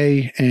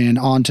bay and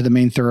onto the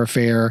main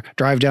thoroughfare,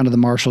 drive down to the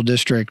Marshall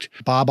District.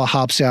 Baba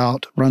hops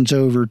out, runs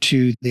over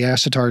to the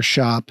Asatar's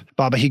shop.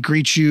 Baba, he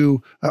greets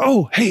you.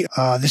 Hey,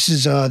 this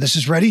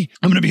is ready.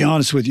 I'm going to be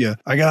honest with you.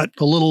 I got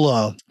a little,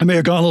 I may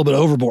have gone a little bit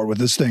overboard with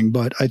this thing,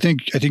 but I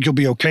think you'll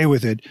be okay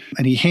with it.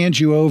 And he hands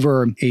you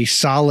over a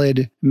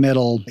solid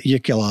metal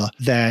Yikila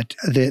that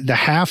the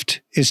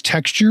haft is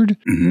textured.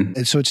 Mm-hmm.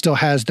 And so it still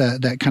has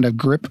that kind of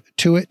grip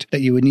to it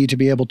that you would need to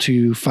be able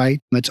to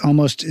fight. It's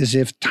almost as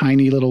if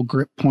tiny little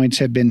grip points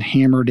have been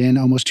hammered in,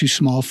 almost too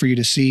small for you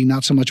to see,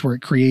 not so much where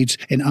it creates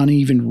an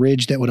uneven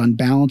ridge that would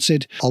unbalance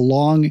it.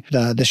 Along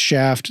the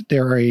shaft,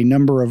 there are a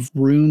number of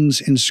runes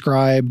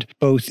inscribed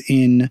both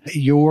in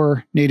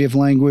your native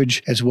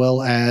language as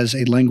well as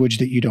a language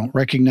that you don't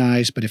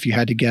recognize, but if you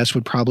had to guess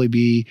would probably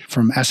be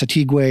from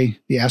Asatigwe,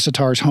 the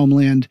Asatar's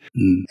homeland.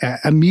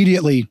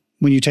 Immediately,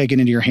 when you take it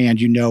into your hand,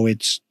 you know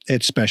it's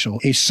special.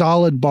 A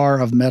solid bar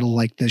of metal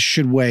like this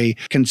should weigh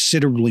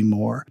considerably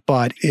more,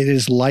 but it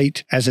is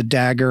light as a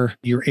dagger.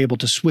 You're able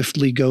to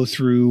swiftly go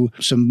through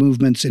some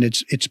movements, and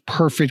it's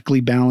perfectly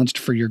balanced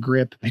for your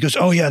grip. He goes,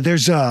 "Oh yeah,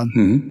 there's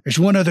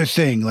one other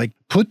thing. Like,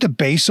 put the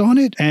base on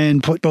it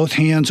and put both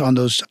hands on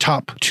those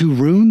top 2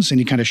 runes," and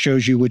he kind of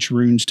shows you which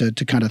runes to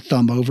kind of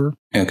thumb over.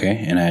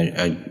 Okay, and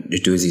I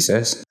just do as he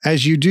says.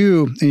 As you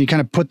do, and you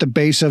kind of put the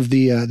base of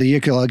the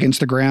Yikila against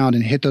the ground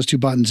and hit those 2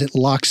 buttons, it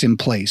locks in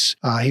place.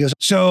 He goes,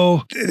 "So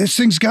this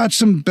thing's got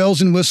some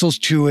bells and whistles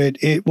to it.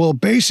 It will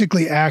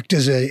basically act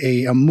as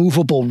a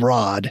movable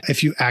rod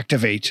if you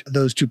activate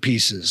those 2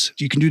 pieces.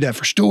 You can do that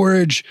for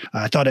storage.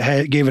 I thought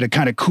it gave it a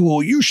kind of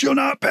cool, you shall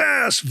not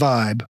pass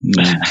vibe.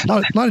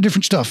 A lot of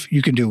different stuff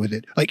you can do with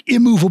it. Like,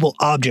 immovable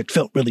object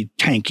felt really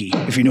tanky,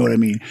 if you know what I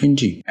mean."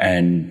 Indeed.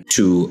 And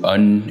to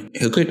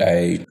unhook it,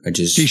 I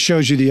just... He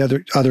shows you the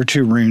other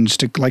 2 runes.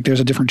 There's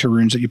a different 2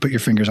 runes that you put your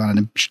fingers on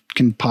and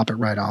can pop it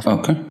right off.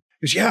 Okay.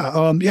 Goes,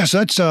 yeah, so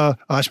that's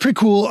it's pretty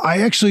cool.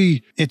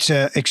 It's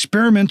a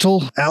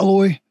experimental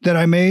alloy that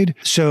I made,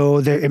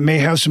 so that it may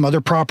have some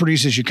other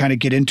properties as you kind of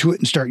get into it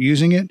and start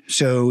using it.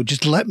 So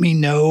just let me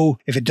know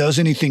if it does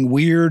anything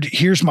weird.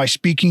 Here's my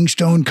speaking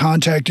stone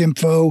contact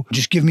info.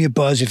 Just give me a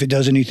buzz if it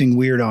does anything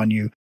weird on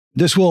you.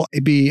 This will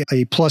be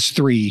a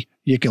 +3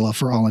 Yikula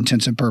for all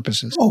intents and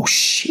purposes. Oh,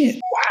 shit.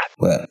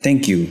 Well,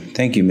 thank you.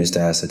 Thank you, Mr.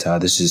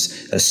 Asatar. This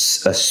is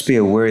a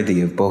spear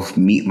worthy of both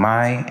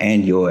my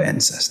and your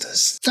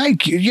ancestors.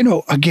 Thank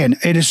you. Again,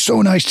 it is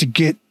so nice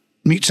to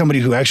meet somebody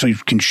who actually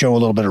can show a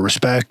little bit of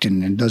respect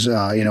and does,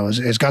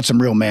 has got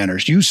some real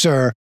manners. You,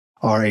 sir,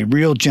 are a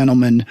real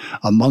gentleman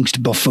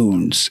amongst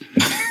buffoons.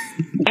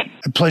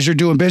 A pleasure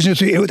doing business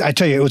with you. I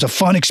tell you, it was a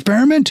fun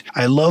experiment.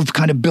 I love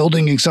kind of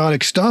building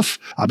exotic stuff.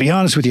 I'll be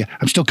honest with you.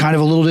 I'm still kind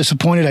of a little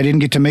disappointed I didn't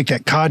get to make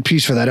that cod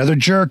piece for that other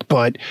jerk,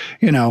 but,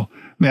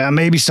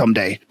 maybe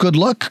someday. Good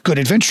luck, good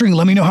adventuring.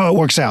 Let me know how it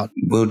works out.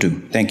 Will do.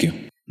 Thank you.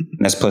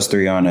 That's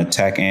 +3 on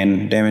attack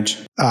and damage?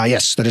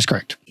 Yes, that is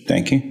correct.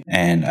 Thank you.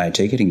 And I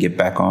take it and get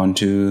back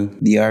onto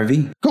the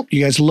RV. Cool.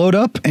 You guys load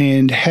up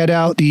and head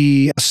out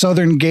the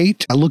southern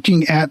gate,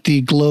 looking at the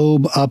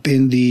globe up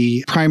in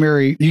the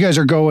primary. You guys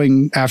are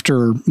going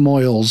after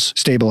Moyle's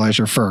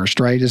stabilizer first,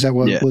 right? Is that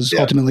what was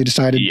ultimately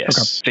decided?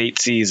 Yes. Okay. Fate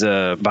sees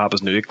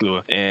Baba's new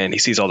igloo and he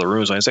sees all the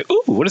runes on it. He's like,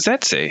 ooh, what does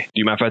that say? Do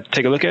you mind if I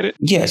take a look at it?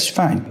 Yes,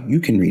 fine. You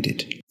can read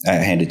it. I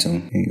hand it to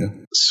him. Here you go.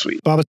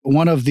 Sweet. Baba,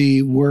 one of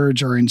the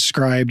words are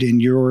inscribed in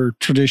your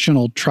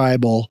traditional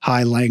tribal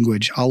high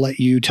language. I'll let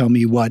you tell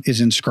me what is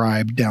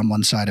inscribed down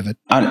one side of it.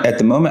 At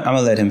the moment, I'm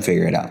going to let him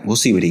figure it out. We'll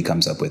see what he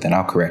comes up with, and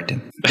I'll correct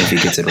him if he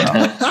gets it wrong.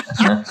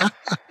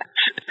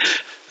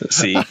 Let's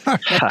see.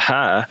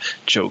 Haha.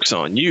 Joke's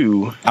on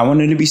you. I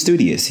wanted to be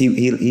studious.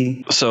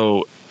 He.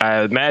 So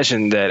I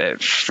imagine that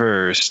at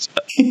first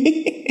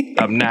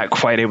I'm not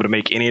quite able to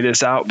make any of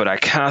this out, but I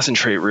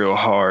concentrate real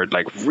hard,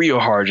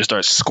 just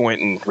start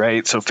squinting,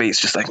 right? So Fate's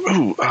just like,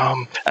 ooh,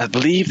 I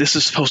believe this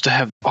is supposed to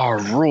have R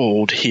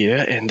rolled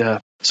here, and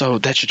so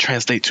that should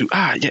translate to,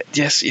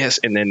 yes.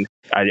 And then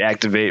I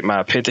activate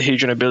my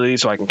pentahedron ability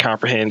so I can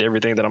comprehend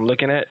everything that I'm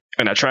looking at.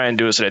 And I try and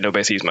do it so that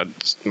nobody sees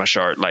my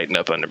shard lighting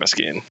up under my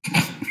skin.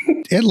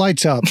 It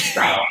lights up.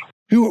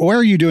 Where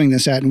are you doing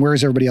this at, and where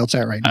is everybody else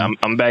at right now?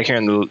 I'm back here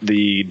in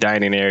the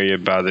dining area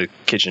by the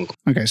kitchen.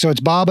 Okay, so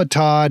it's Baba,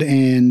 Todd,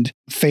 and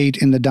Fate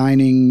in the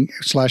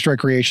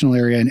dining/recreational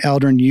area, and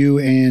Eldrin, you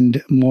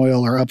and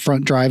Moyle are up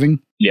front driving.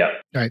 Yeah.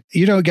 All right.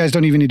 You guys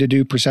don't even need to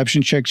do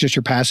perception checks. Just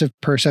your passive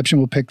perception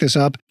will pick this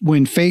up.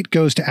 When Fate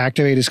goes to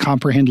activate his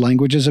comprehend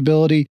languages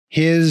ability,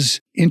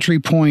 his entry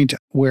point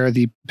where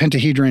the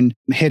pentahedron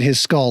hit his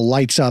skull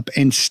lights up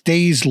and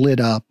stays lit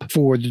up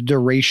for the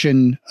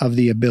duration of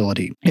the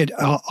ability. It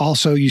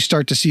also, you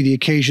start to see the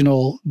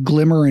occasional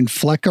glimmer and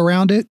fleck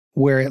around it,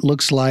 where it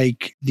looks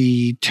like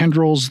the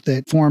tendrils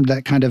that formed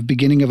that kind of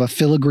beginning of a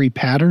filigree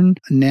pattern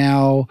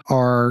now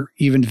are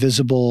even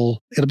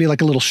visible. It'll be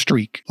like a little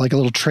streak, like a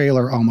little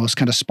trailer almost,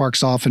 kind of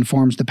sparks off and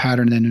forms the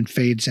pattern and then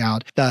fades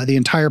out. The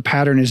entire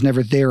pattern is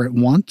never there at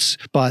once,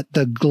 but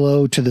the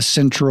glow to the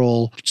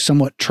central,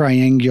 somewhat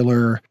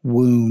triangular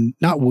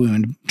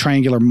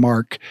triangular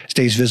mark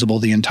stays visible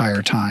the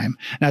entire time.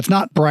 Now, it's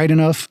not bright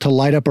enough to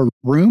light up a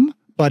room,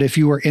 but if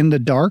you were in the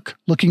dark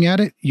looking at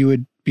it, you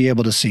would be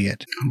able to see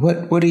it.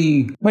 What are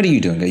you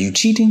doing? Are you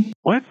cheating?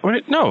 What?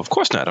 No, of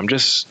course not.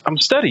 I'm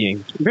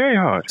studying very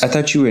hard. I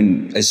thought you were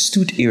an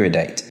astute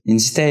erudite.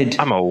 Instead,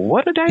 I'm a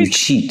what-a-dite? You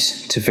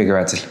cheat to figure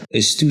out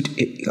astute.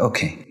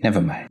 Okay, never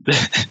mind.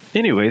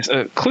 Anyways,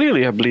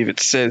 clearly I believe it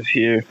says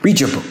here. Read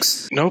your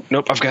books. Nope.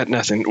 I've got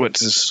nothing. What's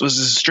this? Was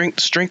this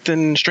strength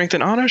and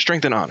honor?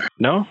 Strength and honor.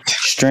 No.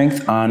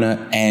 Strength,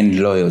 honor, and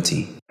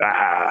loyalty.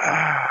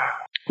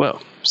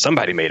 Well,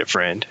 somebody made a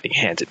friend. He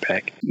hands it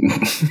back.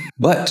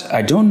 But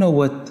I don't know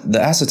what the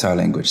Asatar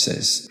language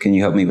says. Can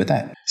you help me with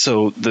that?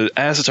 So the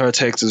Asatar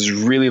text is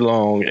really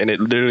long, and it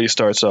literally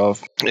starts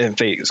off, and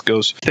Fate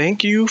goes,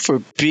 "Thank you for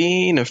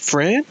being a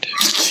friend.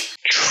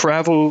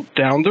 Travel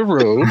down the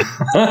road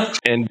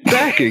and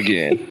back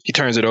again." He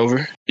turns it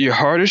over. "Your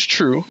heart is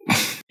true.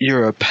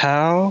 You're a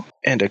pal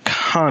and a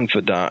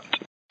confidant."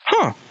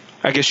 Huh.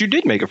 I guess you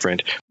did make a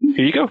friend.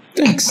 Here you go.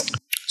 Thanks.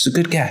 It's a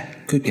good guy.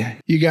 Good guy.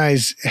 You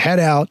guys head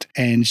out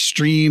and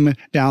stream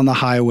down the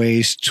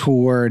highways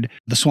toward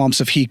the swamps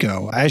of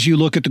Hiko. As you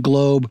look at the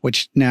globe,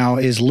 which now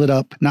is lit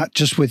up, not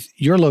just with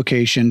your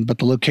location, but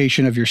the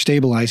location of your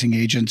stabilizing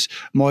agents,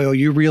 Moyo,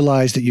 you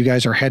realize that you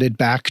guys are headed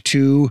back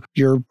to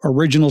your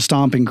original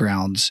stomping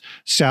grounds,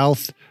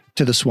 south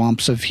to the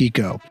swamps of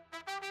Hiko.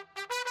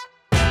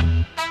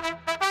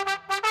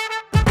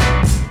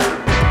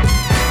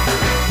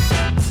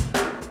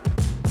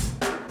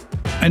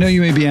 I know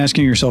you may be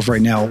asking yourself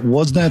right now,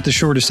 was that the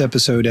shortest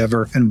episode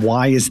ever? And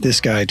why is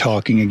this guy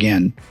talking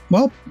again?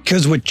 Well,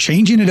 because we're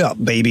changing it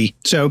up, baby.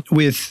 So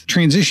with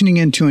transitioning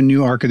into a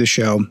new arc of the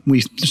show,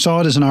 we saw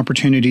it as an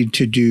opportunity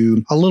to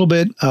do a little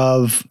bit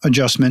of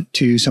adjustment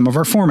to some of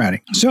our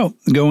formatting. So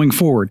going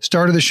forward,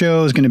 start of the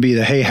show is going to be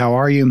the, hey, how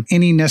are you?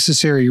 Any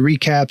necessary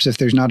recaps if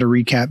there's not a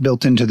recap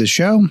built into the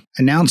show.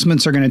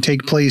 Announcements are going to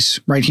take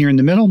place right here in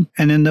the middle.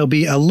 And then there'll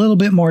be a little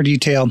bit more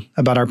detail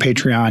about our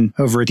Patreon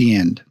over at the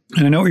end.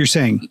 And I know what you're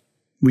saying.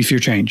 We fear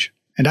change.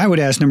 And I would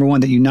ask, number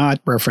one, that you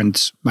not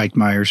reference Mike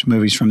Myers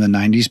movies from the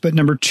 90s, but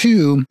number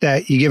two,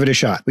 that you give it a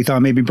shot. We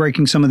thought maybe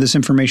breaking some of this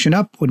information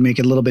up would make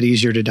it a little bit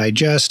easier to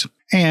digest.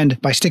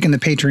 And by sticking the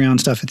Patreon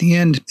stuff at the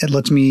end, it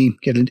lets me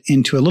get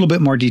into a little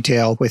bit more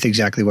detail with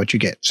exactly what you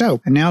get.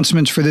 So,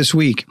 announcements for this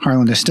week.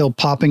 Harlan is still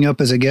popping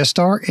up as a guest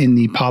star in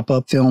the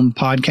Pop-Up Film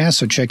podcast,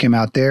 so check him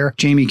out there.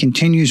 Jamie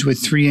continues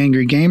with 3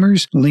 Angry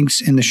Gamers.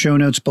 Links in the show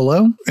notes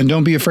below. And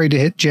don't be afraid to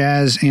hit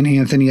Jazz and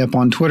Anthony up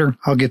on Twitter.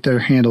 I'll get their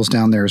handles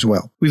down there as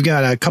well. We've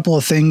got a couple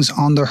of things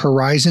on the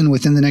horizon.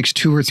 Within the next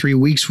 2 or 3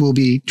 weeks, we'll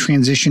be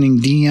transitioning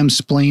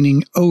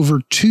DM-splaining over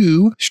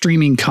to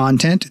streaming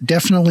content,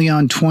 definitely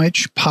on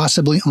Twitch,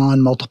 possibly on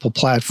multiple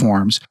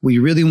platforms. We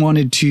really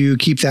wanted to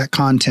keep that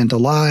content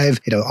alive.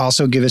 It'll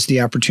also give us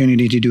the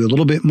opportunity to do a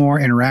little bit more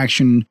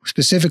interaction,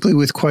 specifically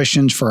with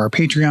questions for our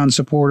Patreon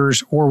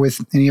supporters or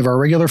with any of our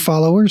regular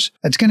followers.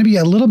 It's going to be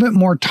a little bit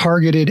more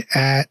targeted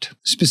at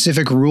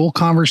specific rule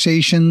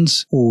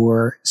conversations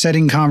or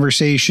setting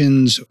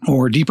conversations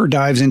or deeper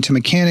dives into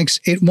mechanics.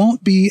 It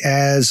won't be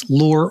as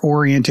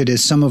lore-oriented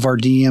as some of our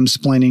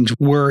DM-splainings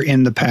were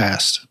in the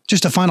past.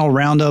 Just a final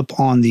roundup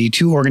on the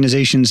 2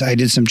 organizations. I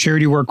did some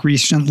charity work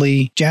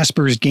recently.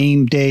 Jasper's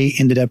Game Day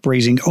ended up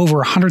raising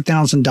over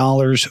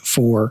 $100,000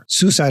 for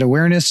suicide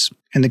awareness,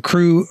 and the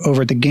crew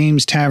over at the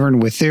Games Tavern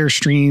with their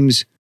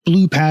streams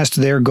blew past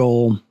their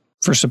goal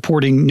for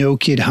supporting No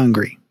Kid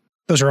Hungry.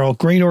 Those are all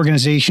great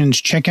organizations.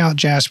 Check out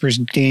Jasper's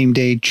Game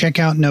Day, check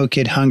out No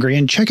Kid Hungry,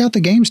 and check out the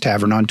Games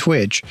Tavern on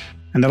Twitch.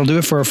 And that'll do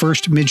it for our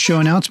first mid-show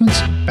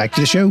announcements. Back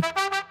to the show.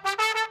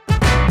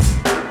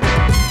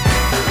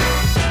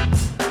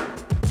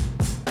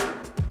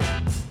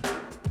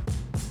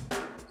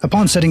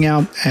 Upon setting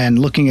out and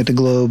looking at the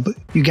globe,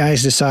 you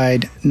guys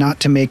decide not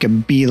to make a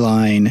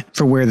beeline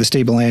for where the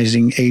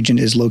stabilizing agent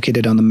is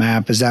located on the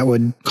map, as that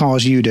would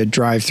cause you to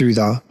drive through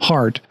the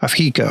heart of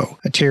Hiko,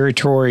 a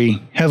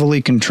territory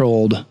heavily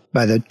controlled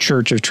by the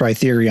Church of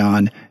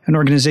Tritherion, an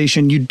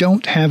organization you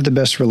don't have the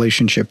best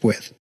relationship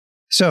with.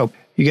 So,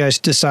 you guys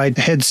decide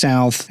to head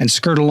south and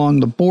skirt along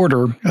the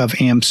border of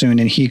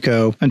Amsoon and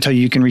Hiko until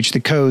you can reach the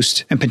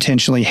coast and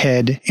potentially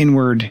head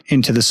inward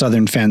into the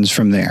southern fens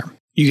from there.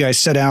 You guys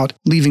set out,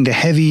 leaving the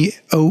heavy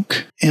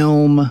oak,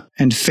 elm,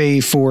 and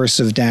fay forests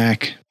of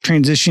Dak,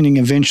 transitioning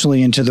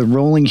eventually into the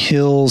rolling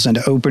hills and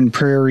open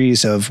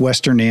prairies of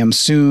western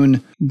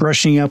Amsoon,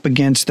 brushing up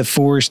against the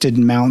forested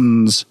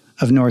mountains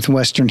of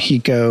northwestern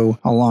Hiko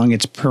along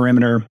its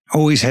perimeter,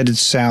 always headed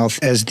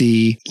south as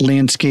the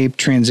landscape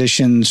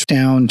transitions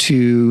down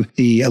to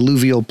the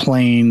alluvial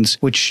plains,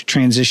 which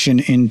transition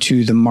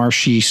into the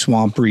marshy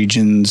swamp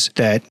regions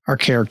that are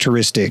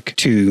characteristic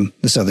to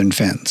the southern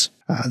fens.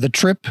 The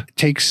trip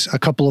takes a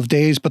couple of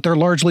days, but they're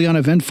largely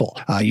uneventful.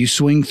 You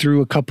swing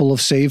through a couple of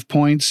save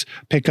points,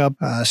 pick up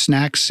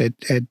snacks at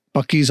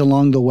Bucky's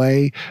along the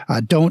way.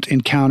 Don't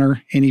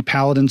encounter any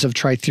paladins of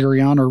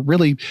Tritherion or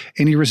really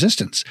any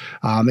resistance.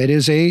 It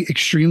is a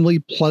extremely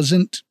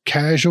pleasant,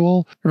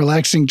 casual,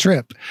 relaxing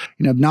trip.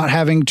 You know, not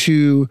having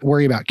to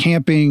worry about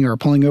camping or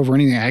pulling over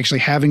anything. Actually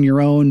having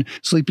your own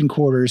sleeping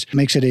quarters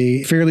makes it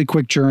a fairly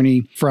quick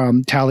journey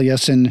from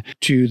Taliesin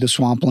to the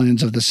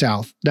swamplands of the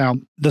south. Now,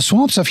 the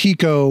swamps of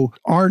Hiko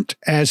aren't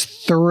as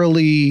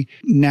thoroughly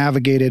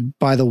navigated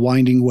by the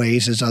winding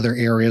ways as other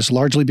areas,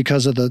 largely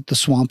because of the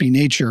swampy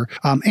nature.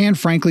 And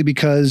frankly,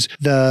 because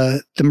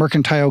the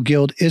Mercantile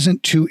Guild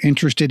isn't too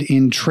interested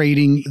in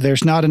trading.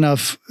 There's not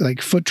enough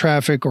like foot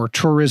traffic or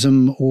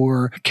tourism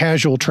or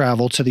casual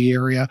travel to the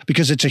area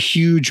because it's a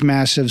huge,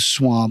 massive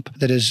swamp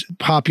that is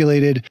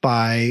populated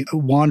by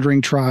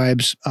wandering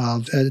tribes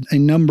of a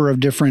number of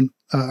different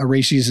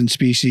races and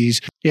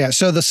species. Yeah,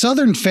 so the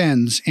southern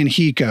fens in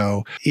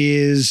Hiko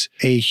is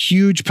a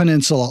huge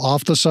peninsula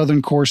off the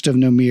southern coast of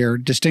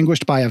Nomir,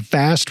 distinguished by a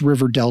vast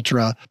river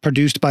delta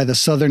produced by the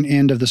southern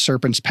end of the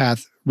Serpent's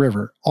Path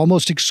River,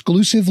 almost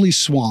exclusively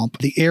swamp.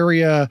 The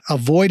area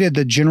avoided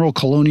the general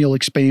colonial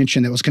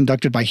expansion that was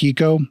conducted by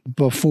Hiko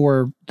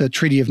before the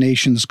Treaty of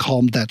Nations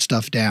calmed that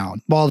stuff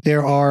down. While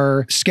there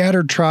are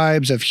scattered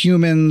tribes of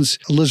humans,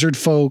 lizard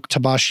folk,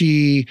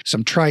 Tabashi,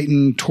 some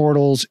Triton,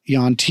 Turtles,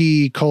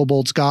 Yuan-Ti,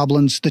 kobolds,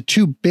 goblins, the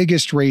 2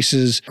 biggest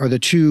races, or the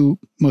 2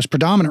 most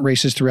predominant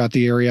races throughout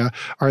the area,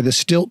 are the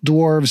Stilt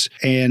Dwarves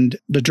and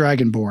the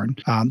Dragonborn.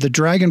 The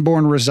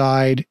Dragonborn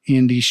reside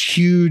in these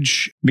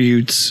huge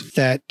buttes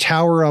that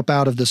tower up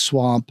out of the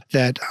swamp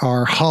that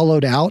are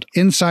hollowed out.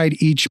 Inside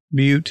each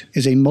butte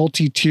is a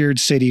multi-tiered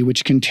city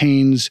which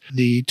contains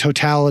the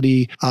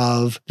totality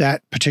of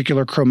that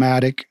particular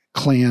chromatic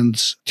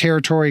clan's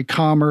territory,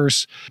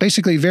 commerce,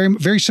 basically very,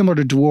 very similar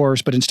to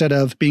dwarves, but instead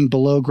of being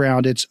below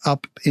ground, it's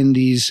up in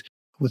these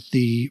with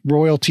the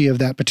royalty of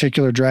that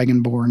particular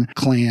Dragonborn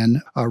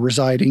clan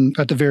residing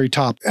at the very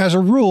top. As a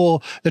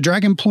rule, the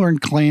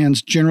Dragonborn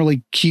clans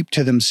generally keep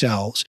to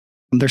themselves.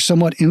 They're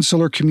somewhat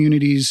insular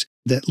communities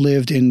that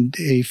lived in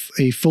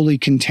a fully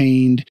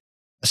contained,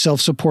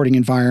 self-supporting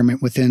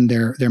environment within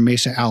their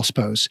Mesa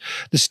Auspos.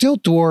 The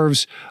Stilt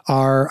Dwarves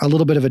are a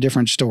little bit of a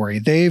different story.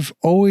 They've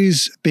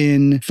always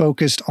been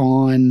focused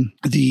on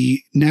the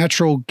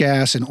natural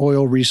gas and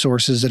oil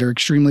resources that are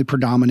extremely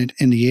predominant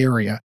in the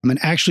area. And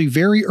actually,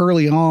 very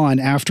early on,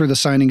 after the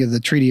signing of the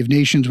Treaty of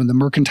Nations, when the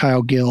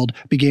Mercantile Guild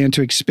began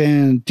to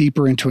expand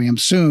deeper into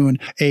Amsoon,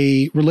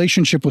 a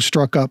relationship was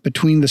struck up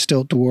between the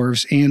Stilt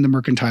Dwarves and the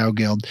Mercantile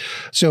Guild.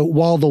 So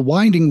while the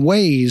winding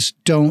ways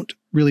don't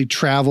really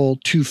travel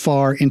too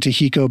far into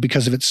Hiko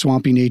because of its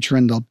swampy nature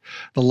and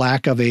the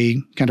lack of a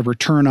kind of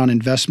return on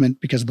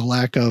investment because of the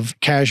lack of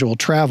casual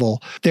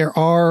travel, there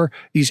are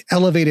these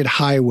elevated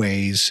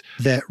highways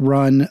that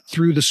run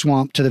through the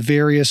swamp to the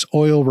various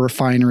oil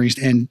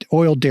refineries and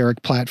oil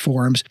derrick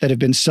platforms that have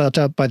been set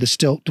up by the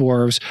Stilt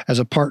Dwarves as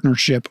a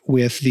partnership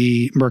with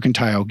the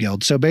Mercantile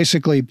Guild. So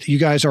basically, you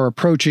guys are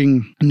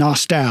approaching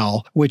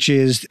Nostal, which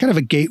is kind of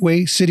a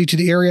gateway city to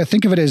the area.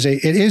 Think of it as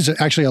it is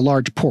actually a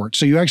large port.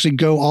 So you actually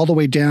go all the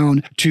way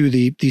down to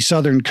the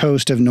southern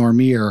coast of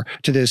Normir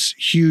to this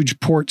huge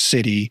port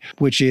city,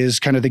 which is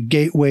kind of the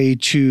gateway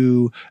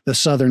to the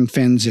southern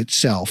fens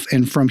itself.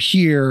 And from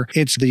here,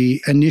 it's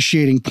the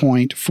initiating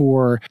point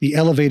for the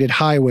elevated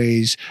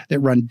highways that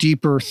run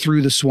deeper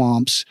through the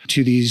swamps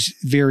to these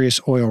various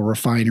oil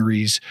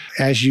refineries.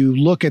 As you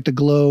look at the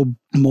globe,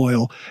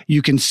 Moyle,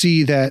 you can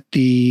see that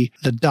the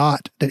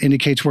dot that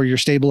indicates where your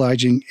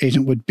stabilizing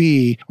agent would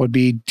be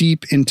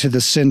deep into the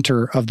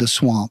center of the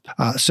swamp.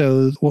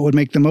 So what would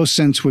make the most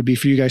sense would be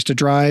for you guys to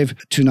drive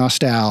to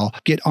Nostal,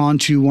 get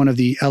onto one of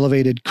the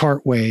elevated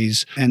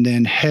cartways, and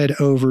then head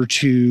over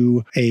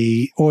to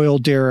a oil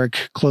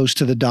derrick close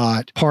to the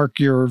dot, park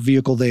your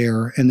vehicle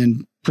there, and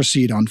then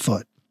proceed on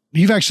foot.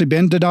 You've actually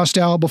been to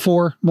Nostal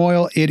before,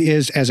 Moyle. It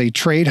is as a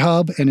trade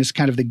hub and is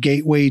kind of the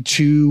gateway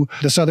to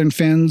the Southern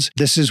Fens.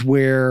 This is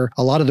where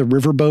a lot of the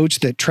river boats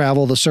that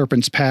travel the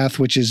Serpent's Path,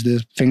 which is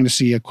the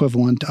fantasy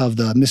equivalent of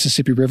the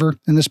Mississippi River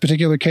in this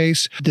particular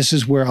case, this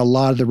is where a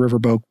lot of the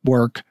riverboat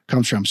work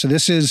comes from. So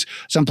this is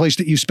someplace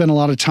that you spend a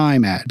lot of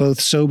time at,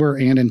 both sober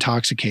and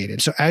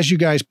intoxicated. So as you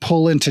guys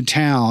pull into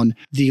town,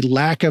 the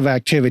lack of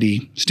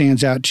activity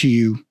stands out to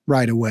you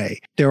right away.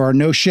 There are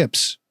no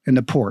ships in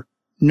the port.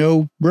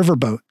 No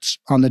riverboats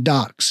on the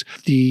docks.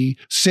 The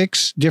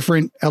 6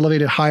 different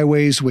elevated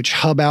highways which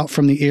hub out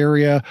from the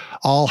area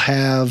all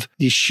have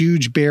these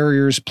huge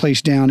barriers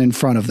placed down in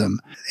front of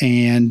them.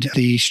 And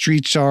the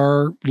streets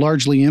are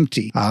largely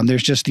empty.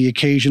 There's just the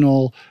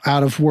occasional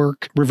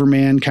out-of-work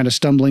riverman kind of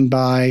stumbling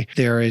by.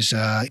 There is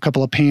a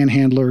couple of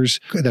panhandlers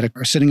that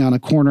are sitting on a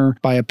corner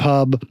by a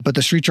pub, but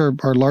the streets are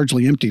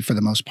largely empty for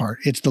the most part.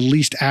 It's the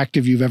least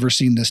active you've ever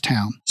seen this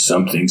town.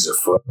 Something's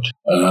afoot.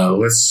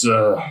 Let's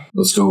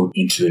go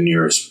into the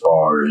nearest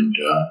bar and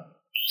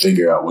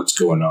figure out what's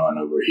going on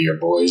over here,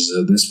 boys.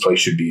 This place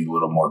should be a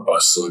little more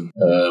bustling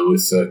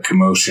with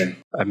commotion.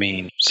 I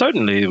mean,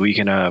 certainly we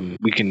can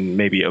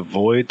maybe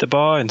avoid the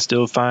bar and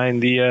still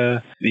find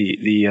the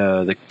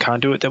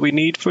conduit that we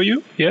need for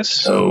you.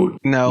 Yes. Oh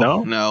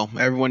no.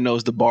 Everyone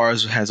knows the bar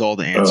has all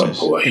the answers.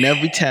 Oh, boy. In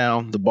every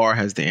town, the bar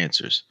has the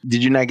answers.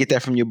 Did you not get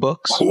that from your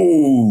books?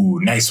 Ooh,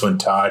 nice one,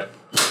 Todd.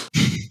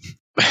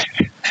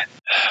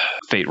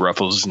 Fate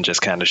ruffles and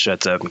just kind of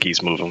shuts up and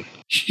keeps moving.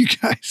 You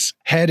guys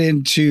head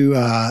into,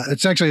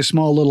 it's actually a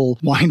small little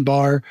wine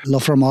bar, La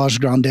Fromage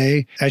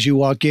Grande. As you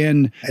walk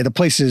in, the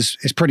place is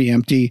pretty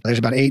empty. There's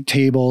about 8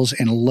 tables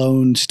and a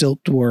lone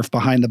stilt dwarf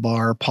behind the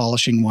bar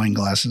polishing wine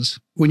glasses.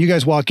 When you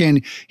guys walk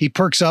in, he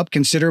perks up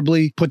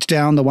considerably, puts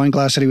down the wine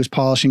glass that he was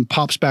polishing,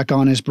 pops back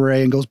on his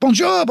beret and goes,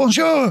 "Bonjour,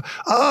 bonjour.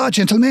 Ah,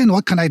 gentlemen,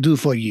 what can I do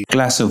for you?"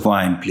 Glass of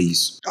wine,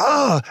 please.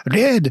 "Ah,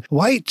 red,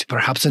 white,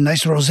 perhaps a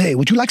nice rosé.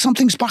 Would you like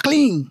something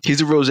sparkling?"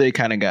 He's a rosé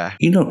kind of guy.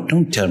 You know,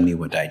 don't tell me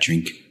what I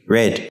drink.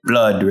 Red,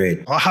 blood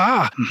red.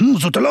 "Aha,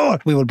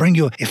 Zotelor, we will bring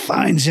you a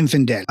fine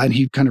Zinfandel." And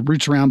he kind of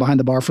roots around behind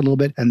the bar for a little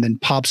bit and then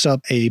pops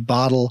up a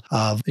bottle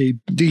of a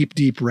deep,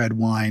 deep red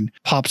wine,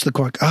 pops the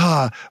cork.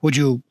 "Ah, would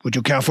you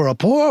care for a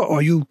pour,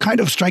 or you kind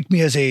of strike me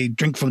as a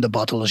drink from the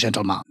bottle,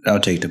 gentleman?" I'll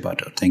take the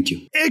bottle. Thank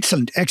you.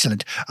 "Excellent,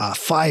 excellent.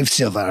 5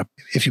 silver,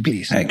 if you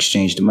please." I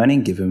exchange the money,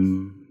 give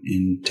him,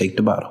 and take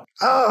the bottle.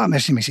 "Ah,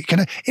 merci.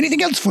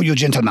 Anything else for you,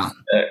 gentleman?"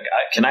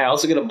 Can I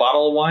also get a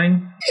bottle of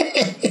wine?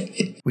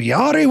 "We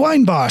are a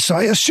wine bar, so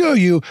I assure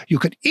you, you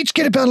could each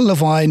get a bottle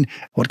of wine.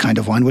 What kind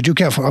of wine would you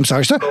care for? I'm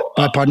sorry, sir.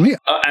 Pardon me.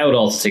 I would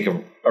also take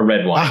a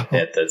red wine.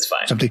 That's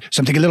fine.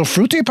 Something a little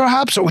fruity,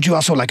 perhaps, or would you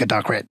also like a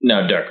dark red?"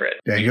 No, dark red.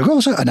 "There you go,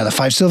 sir. Another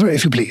 5 silver,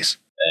 if you please."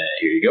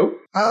 Here you go.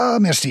 "Ah,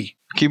 merci."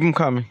 Keep them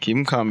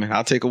coming.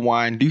 I'll take a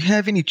wine. Do you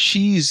have any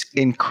cheese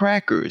and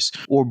crackers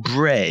or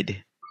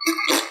bread?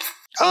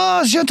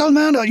 Ah,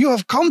 gentlemen, you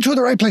have come to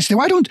the right place.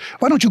 Why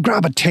don't you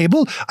grab a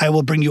table? I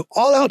will bring you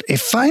all out a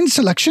fine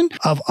selection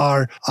of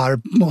our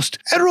most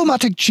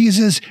aromatic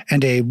cheeses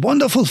and a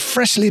wonderful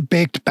freshly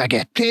baked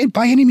baguette.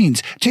 By any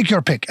means, take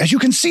your pick. As you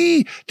can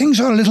see, things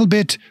are a little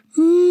bit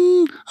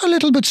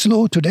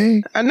slow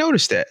today. I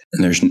noticed that.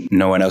 And there's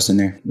no one else in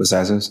there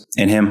besides us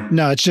and him?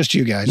 No, it's just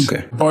you guys.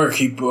 Okay.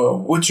 Barkeep,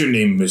 what's your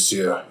name,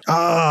 monsieur?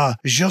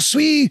 Je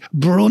suis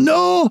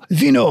Bruno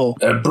Vino.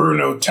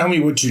 Bruno, tell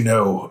me what you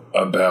know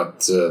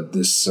about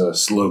this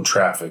slow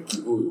traffic.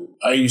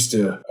 I used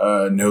to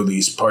know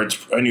these parts.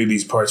 I knew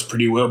these parts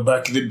pretty well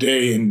back in the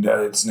day, and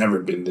it's never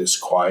been this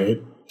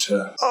quiet.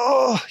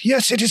 Oh,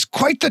 yes, it is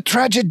quite the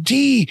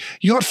tragedy.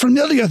 You're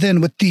familiar then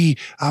with the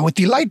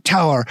light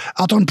tower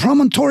out on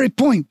Promontory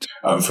Point.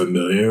 I'm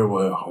familiar.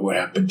 Well, what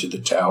happened to the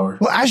tower?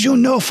 Well, as you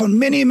know, for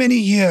many, many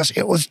years,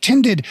 it was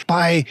tended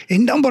by a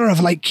number of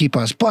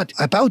lightkeepers. But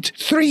about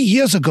 3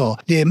 years ago,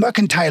 the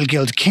Mercantile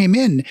Guild came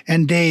in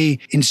and they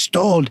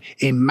installed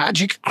a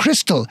magic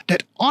crystal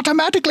that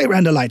automatically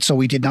ran the light. So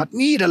we did not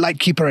need a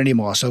lightkeeper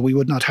anymore. So we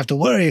would not have to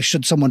worry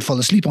should someone fall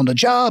asleep on the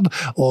job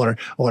or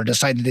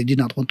decide that they did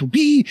not want to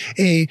be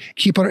a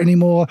keeper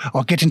anymore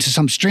or get into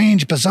some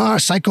strange, bizarre,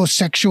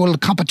 psychosexual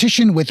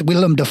competition with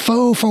Willem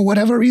Dafoe for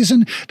whatever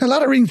reason. There are a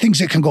lot of things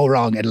that can go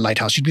wrong at a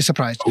lighthouse. You'd be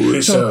surprised. Who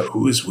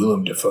is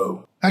Willem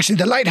Dafoe? Actually,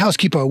 the lighthouse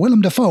keeper,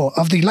 Willem Dafoe,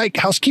 of the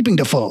Lighthouse Keeping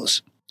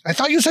Dafoes. I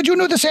thought you said you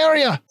knew this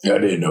area. Yeah, I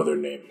didn't know their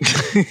name.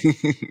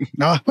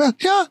 Well,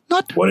 yeah,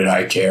 not... What did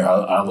I care?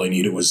 All I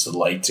needed was the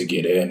light to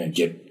get in and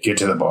get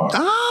to the bar.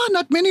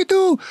 Not many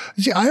do.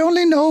 See, I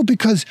only know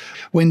because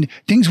when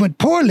things went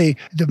poorly,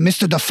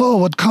 Mr. Dafoe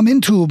would come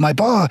into my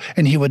bar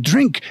and he would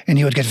drink and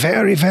he would get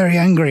very, very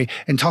angry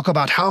and talk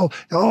about how,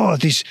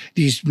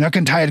 these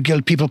Mercantile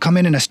Guild people come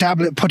in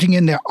and putting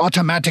in their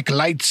automatic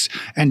lights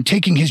and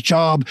taking his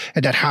job,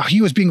 and that how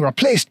he was being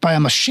replaced by a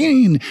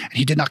machine and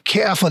he did not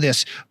care for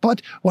this.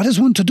 But what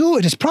is one to do?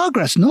 It is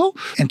progress, no?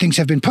 And things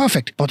have been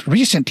perfect. But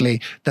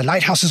recently, the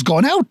lighthouse has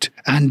gone out,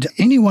 and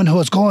anyone who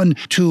has gone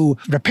to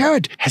repair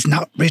it has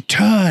not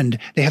returned.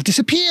 They have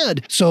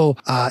disappeared. So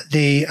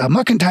the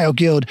Mercantile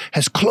Guild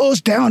has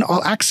closed down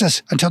all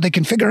access until they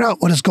can figure out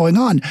what is going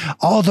on.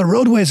 All the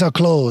roadways are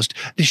closed.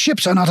 The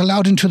ships are not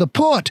allowed into the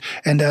port.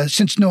 And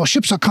since no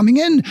ships are coming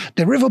in,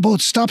 the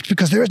riverboats stopped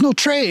because there is no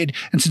trade.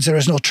 And since there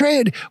is no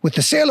trade, with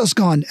the sailors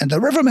gone, and the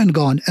rivermen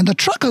gone, and the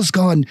truckers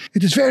gone,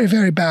 it is very,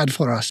 very bad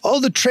for us. All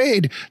the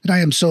trade that I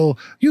am so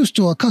used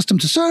to,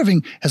 accustomed to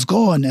serving, has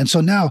gone. And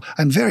so now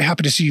I'm very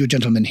happy to see you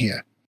gentlemen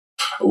here.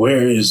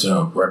 Where is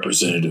a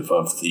representative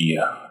of the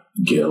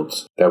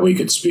guild that we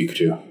could speak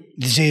to?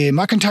 The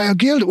Mercantile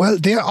Guild, well,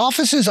 their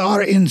offices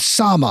are in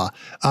Sama,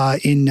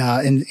 in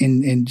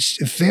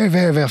very,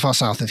 very, very far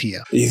south of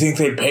here. Do you think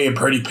they'd pay a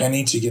pretty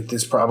penny to get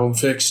this problem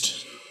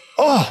fixed?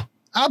 Oh,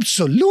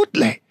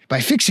 absolutely. By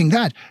fixing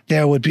that,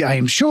 there would be, I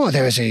am sure,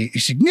 there is a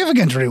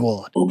significant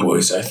reward. Oh,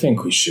 boys, I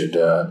think we should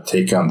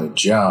take on the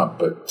job,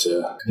 but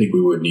I think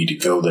we would need to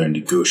go there and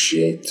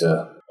negotiate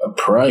a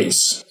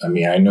price. I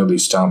mean, I know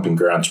these stomping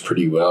grounds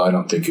pretty well. I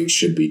don't think it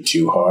should be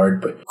too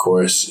hard, but of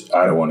course,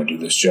 I don't want to do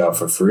this job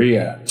for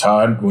free.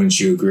 Todd, wouldn't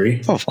you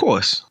agree? Oh, of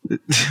course.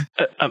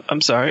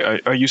 I'm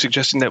sorry. Are you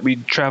suggesting that we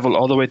travel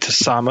all the way to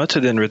Sama to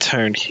then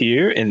return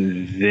here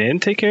and then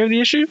take care of the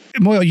issue?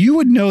 Well, you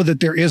would know that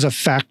there is a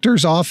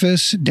factor's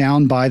office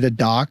down by the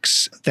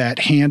docks that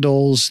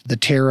handles the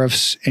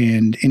tariffs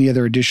and any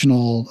other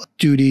additional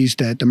duties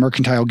that the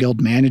Mercantile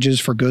Guild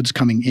manages for goods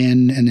coming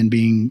in and then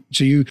being...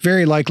 So you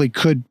very likely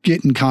could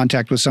get in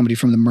contact with somebody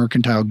from the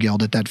Mercantile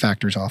Guild at that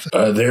factor's office.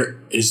 There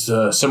is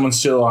someone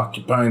still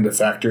occupying the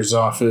factor's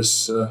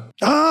office?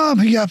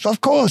 Yeah,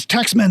 of course.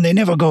 Taxmen, they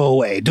never go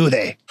away, do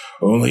they?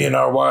 Only in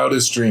our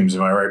wildest dreams,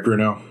 am I right,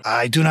 Bruno?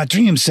 I do not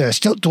dream, sir.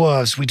 Stilt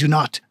dwarves, we do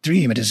not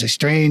dream. It is a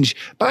strange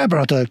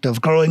byproduct of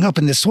growing up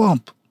in the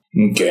swamp.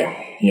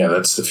 Okay. Yeah,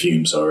 that's the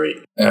fumes, all right.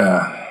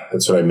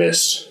 That's what I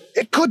missed.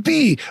 It could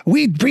be.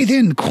 We breathe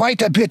in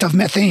quite a bit of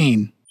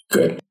methane.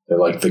 Good. They're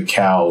like the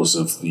cows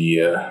of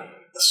the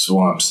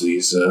swamps,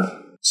 these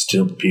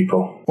stilt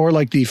people. Or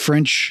like the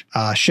French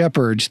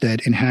shepherds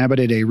that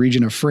inhabited a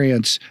region of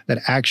France that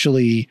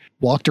actually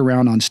walked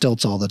around on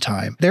stilts all the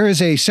time. There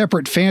is a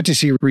separate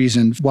fantasy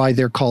reason why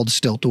they're called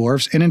stilt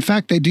dwarves. And in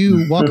fact, they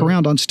do walk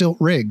around on stilt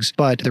rigs.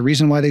 But the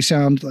reason why they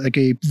sound like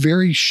a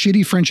very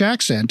shitty French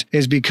accent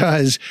is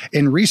because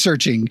in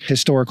researching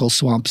historical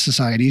swamp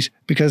societies,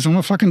 because I'm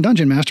a fucking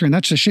dungeon master and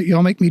that's the shit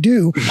y'all make me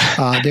do,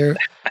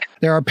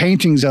 there are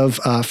paintings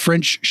of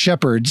French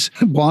shepherds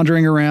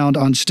wandering around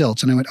on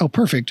stilts. And I went, oh,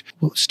 perfect.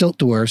 Well, stilt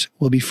dwarves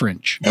will be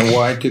French. And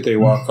why did they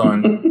walk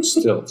on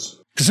stilts?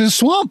 This is a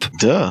swamp.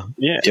 Duh.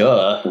 Yeah.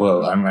 Duh.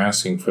 Well, I'm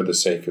asking for the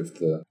sake of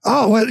the...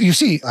 Oh, well, you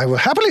see, I will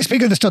happily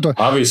speak of the Stiltdorf.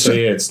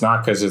 Obviously, it's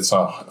not because it's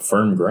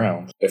firm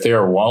ground. If they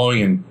are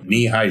wallowing in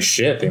knee-high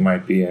shit, they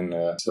might be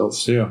in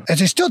stilts too.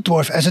 As a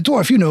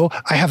dwarf, you know,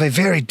 I have a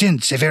very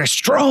dense, a very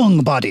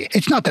strong body.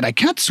 It's not that I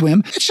can't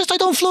swim. It's just I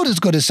don't float as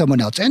good as someone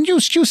else. And you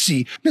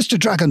see, Mr.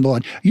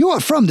 Dragonborn, you are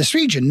from this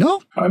region,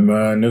 no? I'm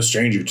no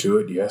stranger to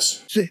it,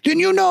 yes. Then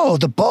you know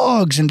the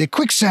bogs and the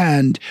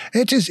quicksand.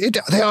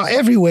 They are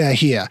everywhere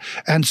here.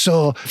 And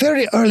so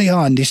very early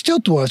on, the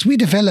Stilt Dwarves, we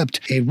developed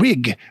a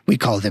rig, we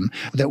call them,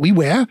 that we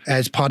wear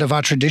as part of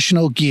our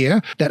traditional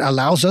gear that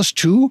allows us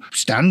to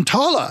stand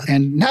taller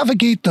and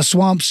navigate the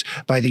swamps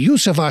by the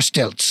use of our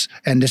stilts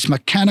and this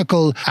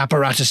mechanical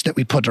apparatus that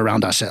we put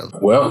around ourselves.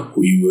 Well,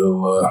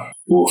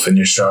 we'll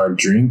finish our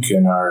drink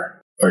and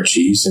our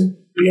cheese and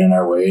be on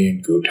our way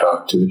and go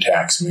talk to the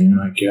taxman,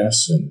 I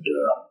guess, and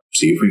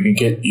see if we can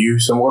get you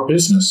some more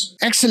business.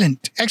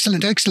 Excellent.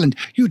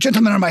 You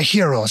gentlemen are my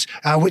heroes.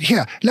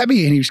 Here, let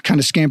me, and he kind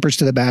of scampers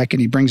to the back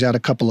and he brings out a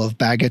couple of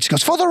baguettes. He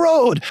goes, for the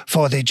road,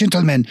 for the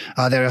gentlemen,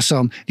 there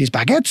are these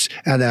baguettes,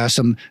 and there are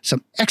some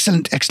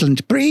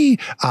excellent brie,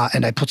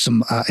 and I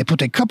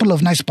put a couple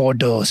of nice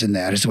Bordeaux in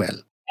there as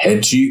well.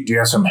 Head cheese? Do you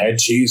have some head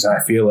cheese?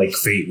 I feel like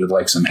Fate would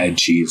like some head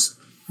cheese.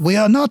 We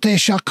are not a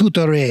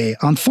charcuterie.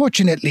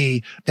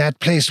 Unfortunately, that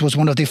place was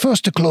one of the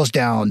first to close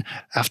down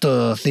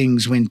after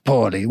things went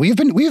poorly.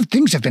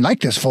 Things have been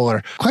like this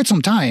for quite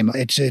some time.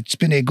 It's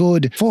been a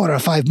good 4 or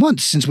 5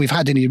 months since we've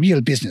had any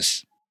real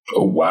business.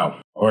 Oh, wow.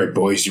 All right,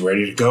 boys, you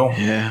ready to go?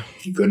 Yeah.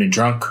 You good and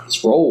drunk?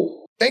 Let's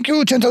roll. Thank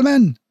you,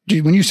 gentlemen.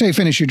 When you say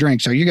finish your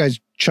drinks, are you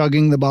guys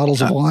chugging the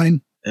bottles of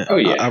wine? Oh,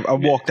 yeah. I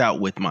walked out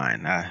with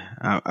mine.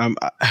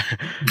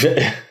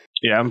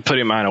 Yeah, I'm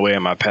putting mine away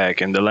in my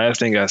pack, and the last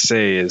thing I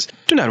say is,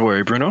 do not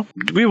worry, Bruno.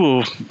 We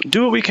will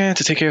do what we can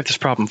to take care of this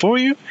problem for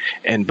you,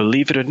 and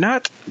believe it or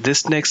not,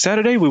 this next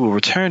Saturday we will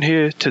return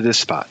here to this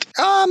spot.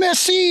 Ah,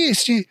 merci.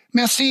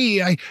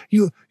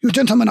 You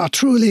gentlemen are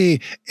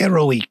truly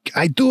heroic.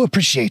 I do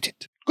appreciate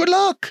it. Good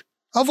luck.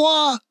 Au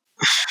revoir.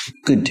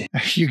 Good.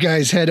 You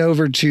guys head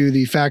over to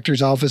the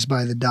factor's office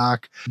by the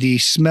dock. The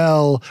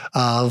smell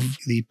of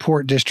the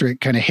port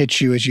district kind of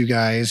hits you as you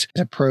guys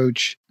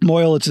approach.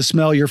 Moyle, it's a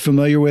smell you're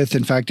familiar with.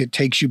 In fact, it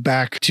takes you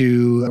back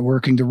to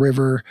working the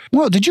river.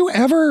 Well, did you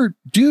ever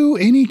do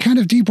any kind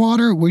of deep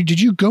water? Did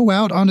you go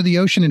out onto the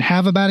ocean and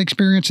have a bad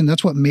experience, and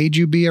that's what made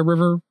you be a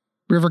river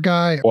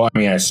guy? Well, I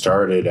mean, I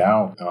started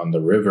out on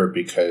the river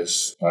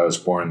because I was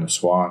born in the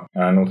swamp.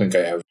 And I don't think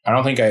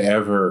I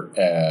ever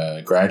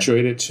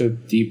graduated to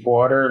deep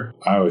water.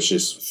 I was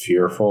just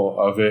fearful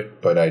of it,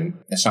 but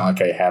it's not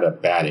like I had a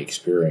bad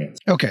experience.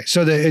 Okay,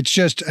 so it's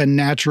just a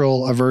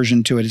natural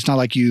aversion to it. It's not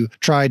like you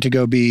tried to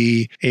go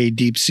be a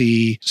deep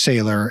sea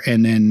sailor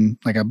and then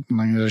like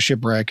a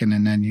shipwreck, and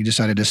then you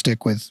decided to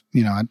stick with,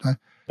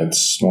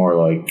 It's more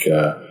like,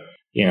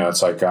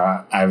 it's like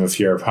I have a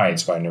fear of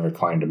heights, but I never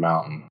climbed a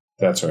mountain.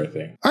 That sort of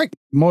thing. All right.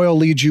 Moyle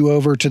leads you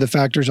over to the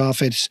factor's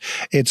office.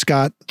 It's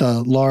got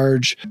the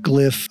large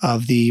glyph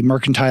of the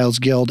Mercantiles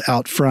Guild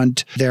out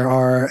front.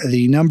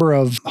 The number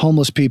of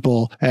homeless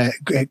people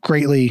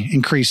greatly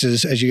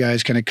increases as you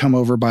guys kind of come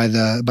over by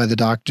the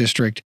dock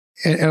district.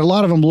 And a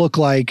lot of them look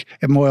like,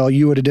 Moyle,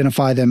 you would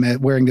identify them as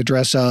wearing the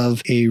dress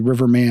of a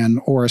riverman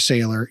or a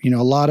sailor. A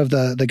lot of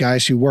the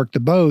guys who work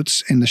the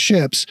boats and the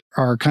ships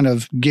are kind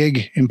of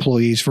gig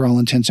employees for all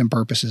intents and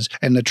purposes.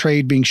 And the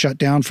trade being shut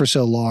down for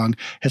so long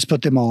has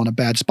put them all in a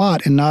bad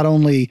spot. And not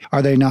only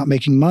are they not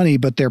making money,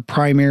 but their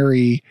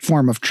primary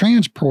form of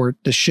transport,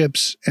 the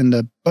ships and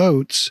the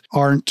boats,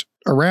 aren't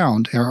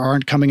around or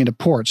aren't coming into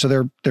port.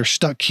 So they're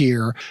stuck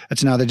here.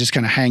 It's now they just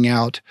kind of hang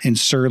out in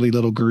surly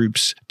little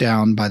groups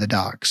down by the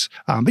docks.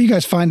 But you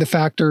guys find the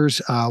factors,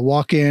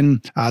 walk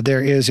in.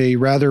 There is a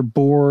rather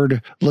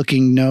bored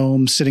looking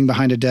gnome sitting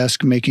behind a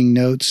desk making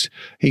notes.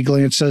 He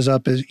glances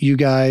up at you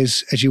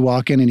guys as you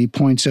walk in, and he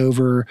points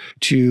over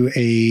to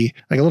a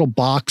little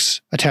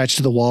box attached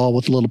to the wall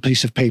with a little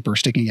piece of paper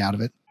sticking out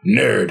of it.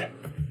 Nerd.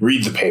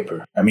 Read the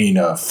paper. I mean,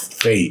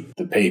 Fate,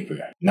 the paper.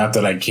 Not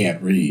that I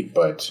can't read,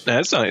 but...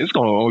 It's only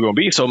going to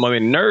be so many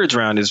nerds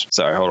around is...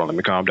 Sorry, hold on, let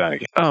me calm down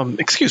again.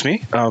 Excuse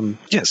me.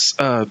 Yes,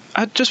 I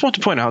just want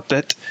to point out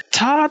that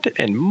Todd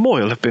and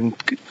Moyle have been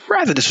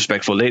rather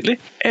disrespectful lately,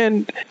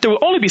 and there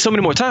will only be so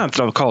many more times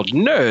that I'll call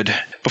nerd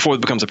before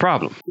it becomes a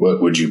problem.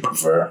 What would you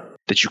prefer?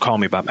 That you call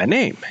me by my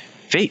name.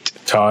 Fate.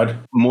 Todd?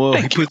 Moyle,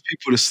 he puts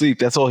people to sleep.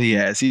 That's all he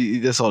has.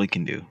 That's all he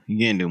can do. He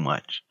can't do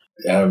much.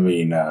 I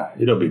mean,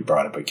 it'll be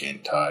brought up again,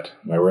 Todd.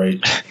 Am I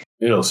right?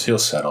 He'll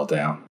settle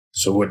down.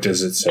 So what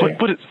does it say?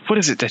 What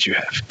is it that you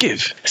have?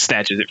 Give.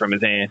 Snatches it from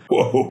his hand.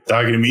 Whoa,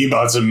 talking to me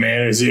about some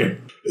manners here.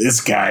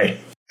 This guy.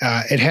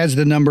 It has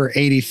the number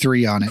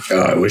 83 on it. Oh,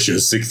 I wish it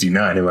was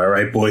 69. Am I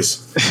right,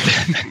 boys?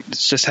 It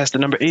just has the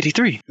number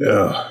 83.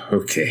 Oh,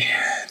 okay.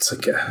 It's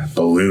like a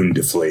balloon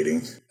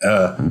deflating.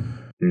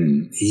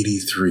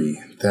 83.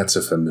 That's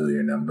a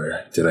familiar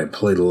number. Did I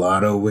play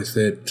lotto with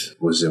it?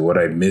 Was it what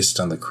I missed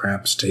on the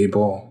craps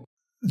table?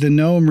 The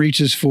gnome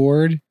reaches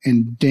forward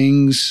and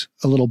dings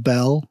a little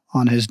bell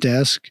on his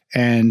desk,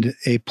 and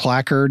a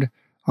placard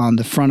on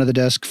the front of the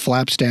desk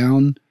flaps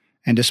down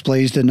and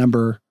displays the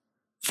number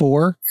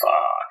 4.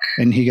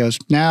 And he goes,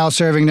 now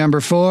serving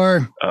number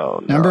 4. Oh,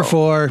 no. Number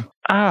 4.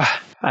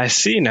 Ah, I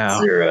see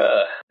now. Is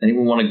there,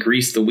 anyone want to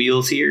grease the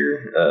wheels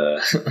here?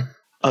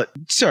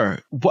 Sir,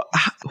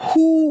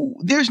 who?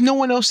 There's no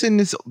one else in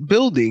this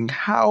building.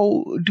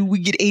 How do we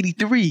get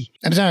 83?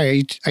 I'm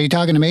sorry, are you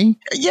talking to me?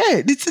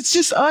 Yeah, it's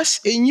just us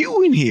and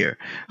you in here.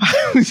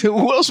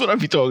 Who else would I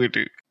be talking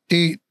to?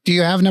 Do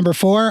you have number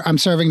 4? I'm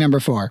serving number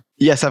 4.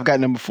 Yes, I've got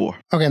number 4.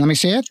 Okay, let me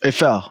see it. It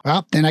fell.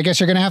 Well, then I guess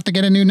you're going to have to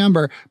get a new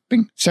number.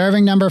 Bing.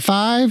 Serving number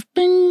 5.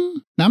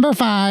 Bing. Number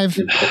 5.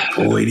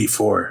 Pull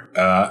 84.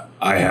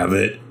 I have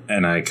it,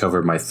 and I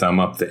covered my thumb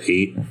up to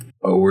 8.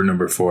 Oh, we're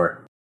number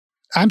 4.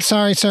 I'm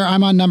sorry, sir.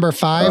 I'm on number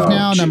 5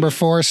 now. Geez. Number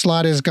 4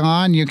 slot is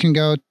gone. You can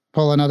go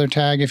pull another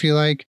tag if you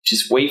like.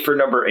 Just wait for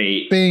number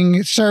 8.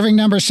 Bing. Serving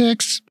number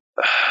 6.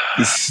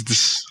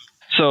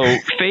 So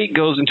Fate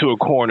goes into a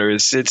corner,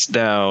 sits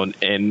down,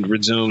 and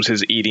resumes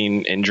his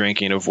eating and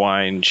drinking of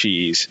wine and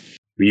cheese.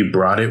 You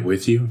brought it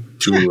with you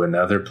to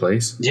another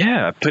place?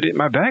 Yeah, I put it in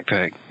my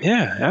backpack.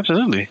 Yeah,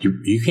 absolutely.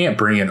 You can't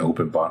bring an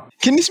open bottle.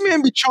 Can this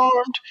man be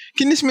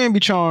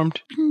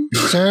charmed?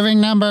 Serving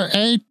number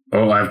 8.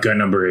 Oh, I've got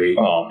number 8.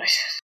 Oh,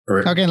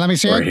 man. Okay, let me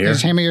see Right it. here?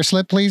 Just hand me your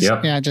slip, please.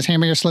 Yep. Yeah, just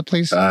hand me your slip,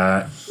 please. Rip it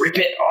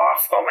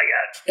off. Oh, my God.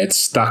 It's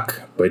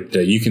stuck, but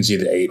you can see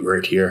the 8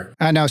 right here.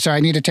 No, sir. I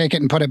need to take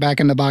it and put it back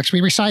in the box. We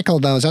recycle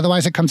those.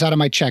 Otherwise, it comes out of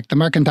my check. The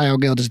Mercantile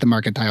Guild is the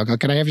Mercantile Guild.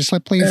 Can I have your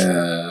slip, please?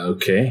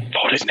 Okay.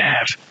 Fold it in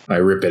half. I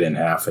rip it in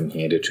half and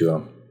hand it to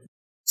him.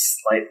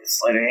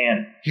 Sleight of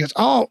hand. He goes,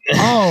 oh,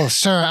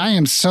 sir, I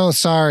am so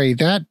sorry.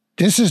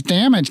 This is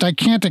damaged. I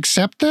can't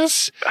accept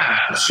this.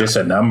 It's just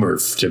a number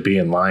to be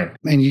in line.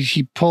 And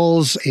he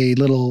pulls a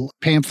little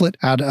pamphlet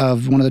out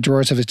of one of the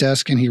drawers of his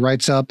desk, and he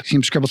writes up,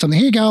 he scribbles something.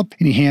 Here you go.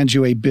 And he hands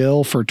you a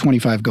bill for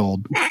 25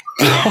 gold.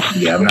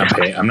 Yeah, I'm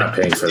not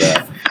paying for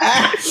that.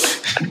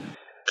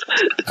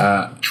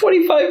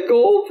 25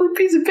 gold for a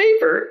piece of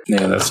paper.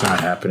 Yeah, that's not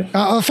happening.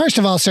 First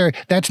of all, sir,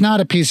 that's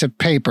not a piece of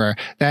paper.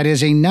 That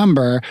is a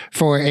number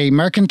for a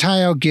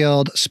Mercantile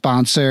Guild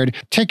sponsored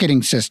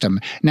ticketing system.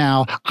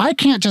 Now, I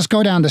can't just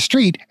go down the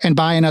street and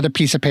buy another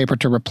piece of paper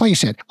to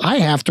replace it. I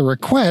have to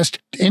request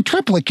in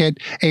triplicate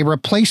a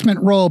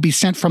replacement roll be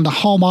sent from the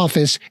home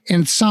office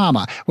in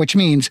Sama, which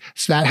means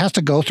that has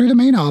to go through the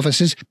main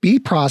offices, be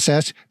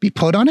processed, be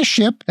put on a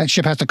ship. That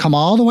ship has to come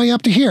all the way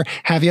up to here.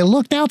 Have you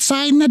looked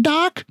outside in the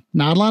dock?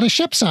 Not a lot of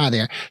ships are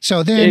there.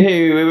 So then...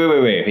 Hey,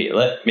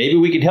 wait. Maybe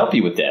we could help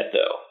you with that,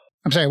 though.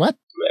 I'm sorry, what?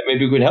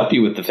 Maybe we could help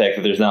you with the fact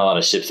that there's not a lot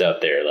of ships out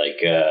there.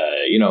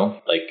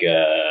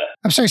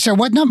 I'm sorry, sir.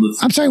 What number?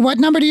 I'm sorry. What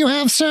number do you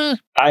have, sir?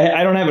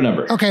 I don't have a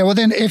number. Okay, well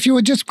then, if you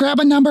would just grab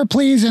a number,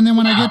 please, and then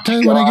when I get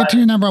to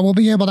your number, we'll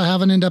be able to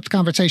have an in-depth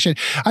conversation.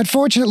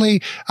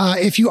 Unfortunately,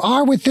 if you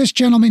are with this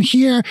gentleman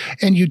here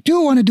and you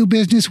do want to do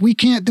business, we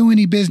can't do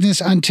any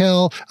business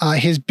until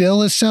his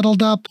bill is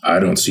settled up, I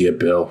don't see a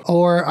bill.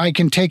 or I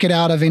can take it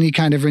out of any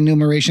kind of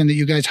remuneration that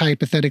you guys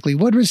hypothetically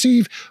would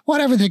receive.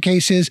 Whatever the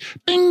case is.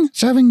 Bing.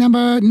 Serving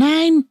number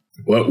 9.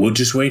 Well, we'll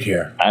just wait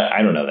here.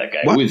 I don't know that guy.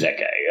 What? Who is that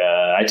guy?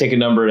 I take a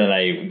number and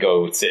I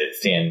go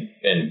stand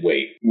and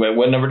wait.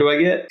 What number do I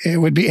get? It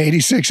would be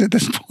 86 at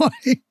this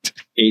point.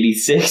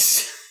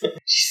 86?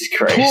 Jesus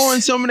Christ. Pour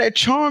in some of that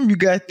charm you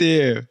got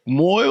there,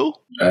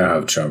 Moyle. I don't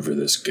have charm for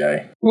this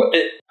guy. What?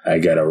 I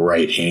got a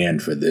right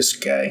hand for this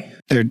guy.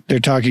 They're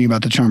talking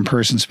about the charm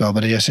person spell,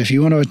 but yes, if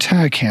you want to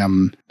attack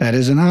him, that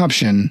is an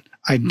option.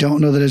 I don't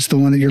know that it's the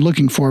one that you're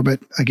looking for, but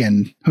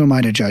again, who am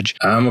I to judge?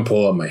 I'm going to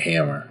pull up my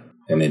hammer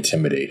and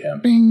intimidate him.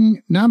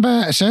 Bing,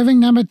 serving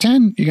number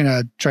 10. You're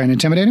going to try and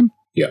intimidate him?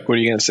 Yep, What are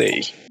you going to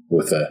say?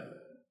 with a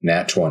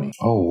nat 20.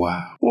 Oh,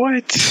 wow.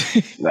 What?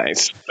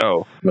 Nice.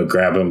 Oh, I'm going to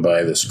grab him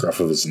by the scruff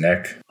of his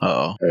neck,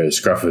 Uh-oh. or the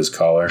scruff of his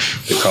collar,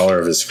 the collar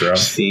of his scruff,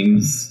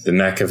 Seems. the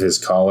neck of his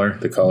collar,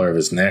 the collar of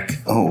his neck.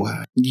 Oh,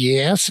 wow.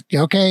 Yes.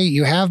 Okay,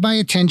 you have my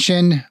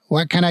attention.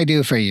 What can I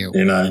do for you?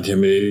 You're not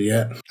intimidated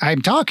yet?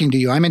 I'm talking to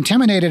you. I'm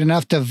intimidated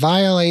enough to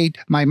violate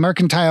my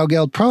Mercantile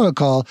Guild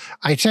protocol.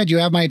 I said you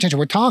have my attention.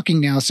 We're talking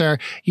now, sir.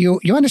 You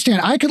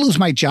understand, I could lose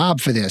my job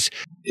for this.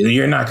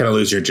 You're not going to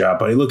lose your job,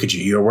 buddy. Look at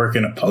you. You're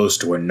working a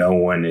post where no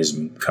one is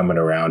coming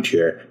around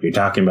here. You're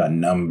talking about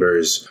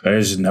numbers.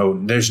 There's no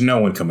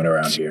one coming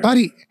around here.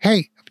 Buddy,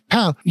 hey,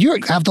 pal, you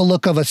have the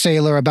look of a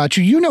sailor about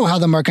you. You know how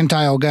the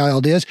Mercantile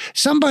Guild is.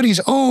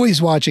 Somebody's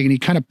always watching. And he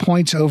kind of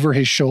points over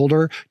his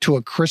shoulder to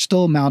a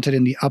crystal mounted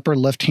in the upper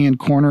left-hand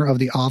corner of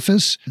the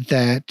office.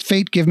 That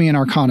Fate, give me an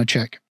Arcana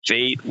check.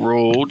 Fate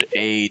rolled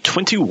a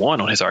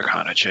 21 on his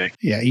Arcana check.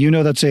 Yeah, you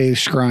know that's a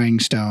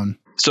scrying stone.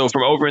 So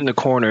from over in the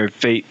corner,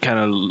 Fate kind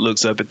of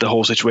looks up at the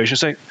whole situation,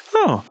 saying,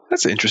 "Oh,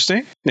 that's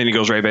interesting." Then he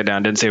goes right back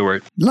down, didn't say a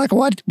word. Look,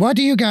 what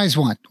do you guys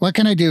want? What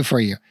can I do for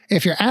you?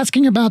 If you're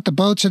asking about the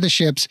boats or the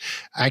ships,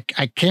 I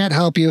can't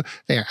help you.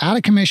 They're out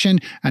of commission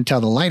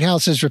until the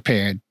lighthouse is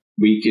repaired.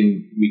 We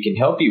can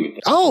help you with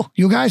that. Oh,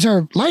 you guys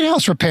are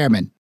lighthouse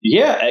repairmen.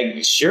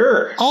 Yeah,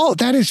 sure. Oh,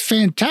 that is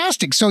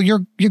fantastic. So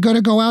you're going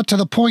to go out to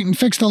the point and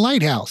fix the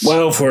lighthouse.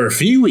 Well, for a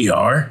fee we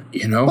are,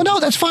 you know. Well, no,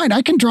 that's fine.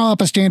 I can draw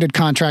up a standard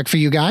contract for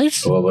you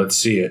guys. Well, let's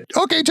see it.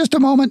 Okay, just a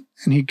moment.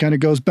 And he kind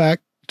of goes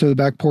back to the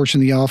back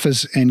portion of the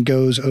office and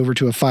goes over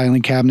to a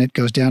filing cabinet,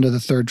 goes down to the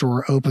third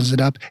drawer, opens it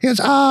up. He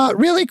goes,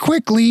 really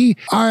quickly,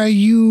 are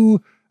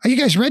you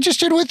guys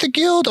registered with the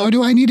guild, or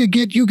do I need to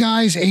get you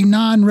guys a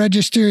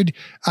non-registered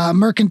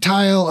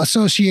mercantile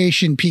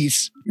association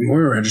piece?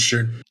 We're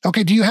registered.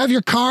 Okay, do you have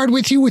your card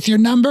with you with your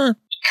number?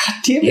 God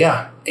damn it.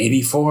 Yeah,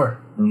 84.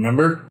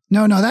 Remember?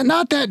 No,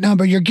 not that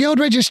number. Your guild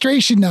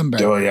registration number.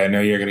 Oh, yeah, I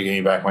know you're going to give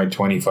me back my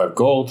 25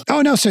 gold.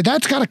 Oh, no, sir.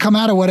 That's got to come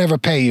out of whatever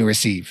pay you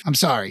receive. I'm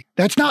sorry.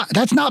 That's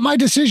not my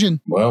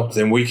decision. Well,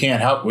 then we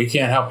can't help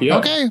you out.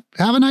 Okay.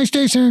 Have a nice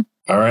day, sir.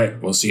 All right,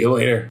 we'll see you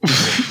later.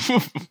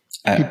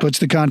 He puts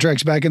the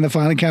contracts back in the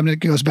filing cabinet,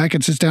 goes back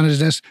and sits down at his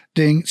desk.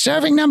 Ding.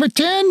 Serving number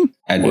 10.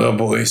 Well,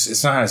 boys,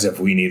 it's not as if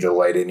we need the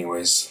light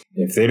anyways.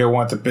 If they don't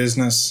want the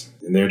business,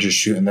 then they're just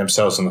shooting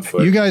themselves in the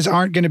foot. You guys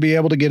aren't going to be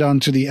able to get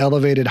onto the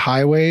elevated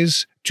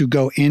highways to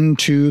go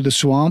into the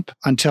swamp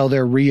until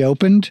they're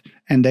reopened,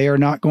 and they are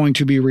not going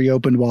to be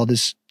reopened while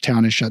this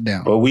town is shut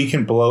down. But we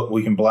can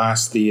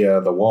blast the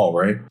wall,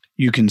 right?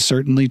 You can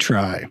certainly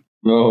try.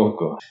 Oh,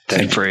 God.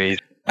 That phrase.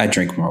 I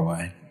drink more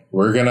wine.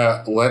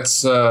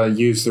 Let's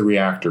use the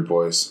reactor,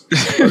 boys.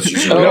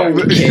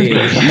 Okay.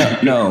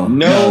 No.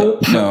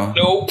 Nope.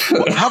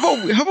 How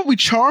about we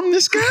charm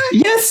this guy?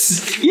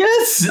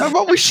 Yes. How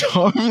about we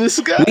charm this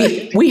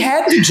guy? We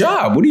had the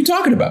job. What are you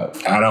talking about?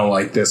 I don't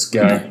like this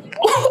guy.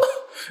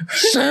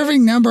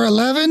 Serving number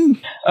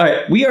 11. All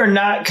right. We are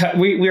not.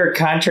 We are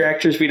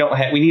contractors. We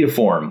need a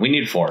form.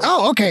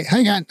 Oh, okay.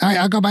 Hang on. All right,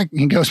 I'll go back.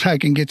 He goes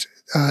back and gets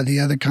the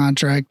other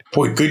contract.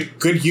 Boy,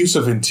 good use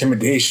of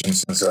intimidation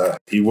since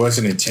he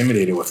wasn't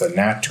intimidated with a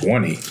nat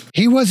 20.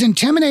 He was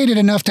intimidated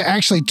enough to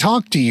actually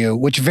talk to you,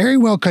 which very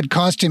well could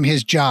cost him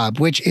his job,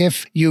 which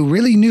if you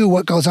really knew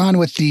what goes on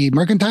with the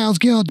Mercantiles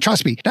Guild,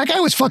 trust me, that guy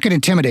was fucking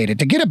intimidated.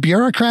 To get a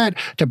bureaucrat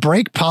to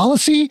break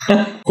policy?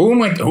 Who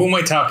am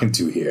I talking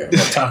to here? Am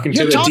I talking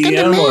to the talking to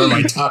DM me. or am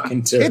I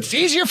talking to... It's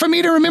easier for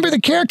me to remember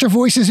the character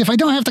voices if I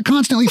don't have to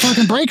constantly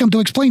fucking break them to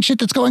explain shit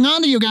that's going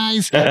on to you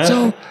guys.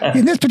 So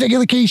in this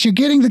particular case, you're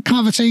getting the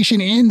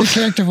conversation in the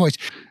character voice.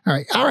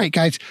 All right,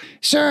 guys.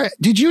 Sir,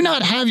 did you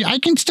not have... I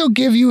can still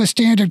give you a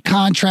standard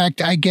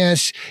contract, I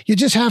guess. You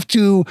just have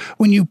to,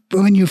 when you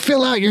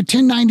fill out your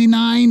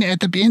 1099 at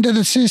the end of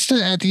the system,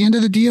 at the end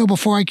of the deal,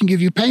 before I can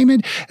give you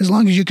payment, as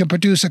long as you can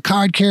produce a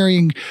card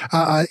carrying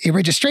a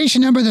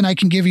registration number, then I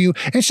can give you...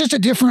 It's just a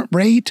different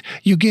rate.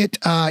 You get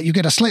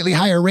a slightly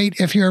higher rate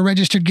if you're a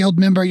registered guild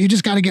member. You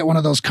just got to get one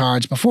of those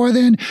cards before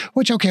then,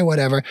 which, okay,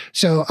 whatever.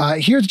 So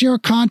here's your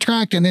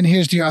contract, and then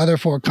here's your other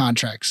 4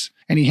 contracts.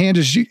 And he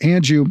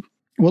hands you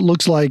what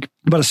looks like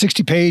about a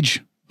 60-page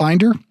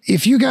binder.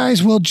 If you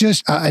guys will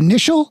just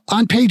initial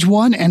on page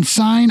 1 and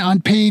sign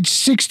on page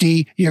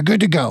 60, you're good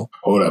to go.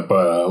 Hold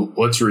up.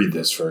 Let's read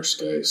this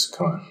first, guys.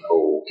 Come on.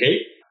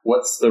 Okay.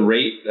 What's the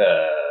rate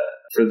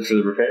for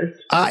the repairs?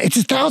 It's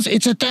 1,000.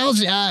 It's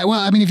 1,000. Well,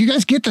 I mean, if you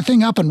guys get the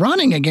thing up and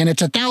running again,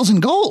 it's 1,000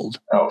 gold.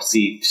 Oh,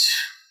 see.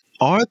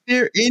 Are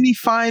there any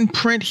fine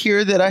print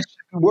here that I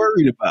should be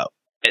worried about?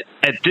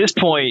 At this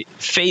point,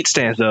 Fate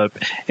stands up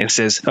and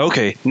says,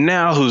 okay,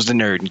 now who's the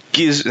nerd?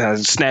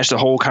 Snatch the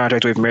whole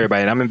contract away from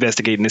everybody, and I'm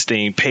investigating this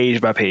thing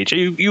page by page.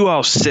 You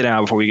all sit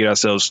down before we get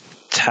ourselves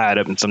tied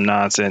up in some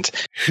nonsense.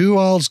 Who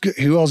all's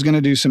going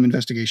to do some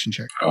investigation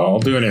check? I'll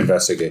do an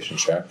investigation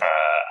check.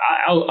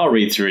 I'll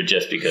read through it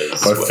just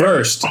because. But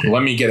first,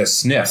 let me get a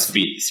sniff.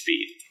 Speed.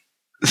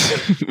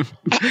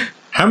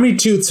 How many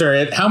toots are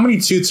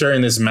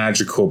in this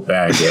magical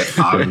bag that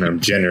Ognum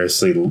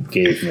generously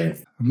gave me?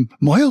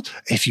 Moyle,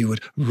 if you would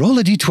roll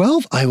a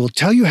d12, I will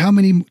tell you how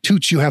many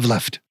toots you have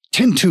left.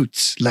 10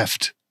 toots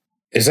left.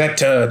 Is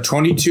that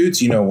 20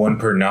 toots? One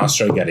per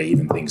nostril. You got to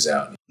even things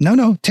out.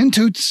 No, 10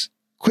 toots.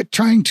 Quit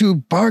trying to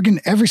bargain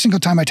every single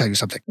time I tell you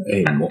something.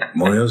 Hey,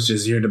 Moyle's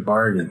just here to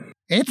bargain.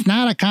 It's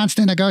not a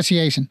constant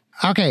negotiation.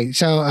 Okay,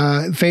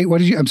 so Fate,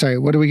 what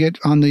do we get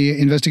on the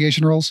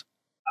investigation rolls?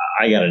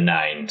 I got a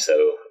 9,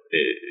 so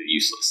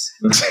useless.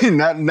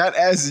 not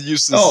as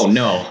useless. Oh,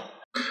 no.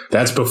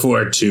 That's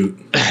before a toot.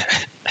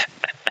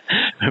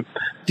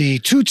 The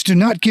toots do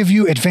not give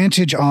you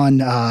advantage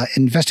on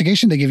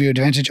investigation. They give you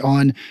advantage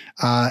on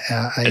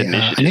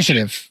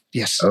initiative.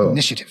 Yes,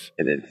 initiative.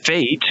 And then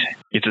Fate,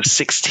 it's a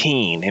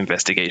 16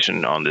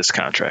 investigation on this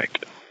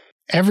contract.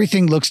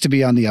 Everything looks to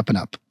be on the up and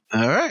up.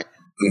 All right.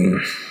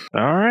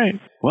 All right.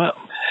 Well,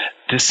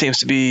 this seems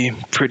to be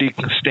pretty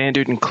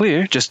standard and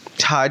clear. Just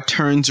Todd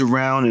turns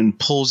around and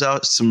pulls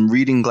out some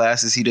reading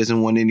glasses he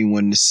doesn't want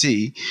anyone to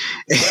see.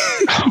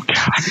 Oh,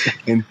 God.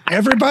 And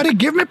everybody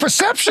give me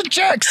perception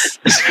checks.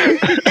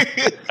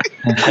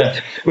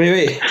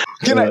 Wait.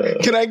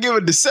 Can I give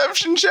a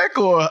deception check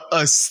or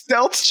a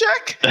stealth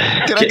check?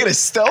 Can I get a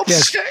stealth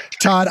check?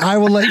 Todd, I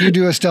will let you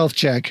do a stealth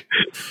check.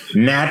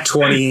 Nat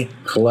 20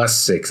 plus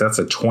 6. That's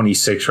a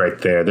 26 right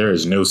there. There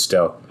is no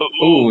stealth.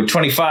 Ooh,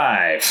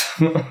 25.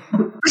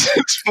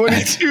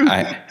 22.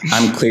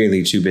 I'm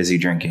clearly too busy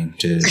drinking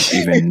to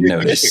even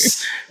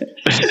notice.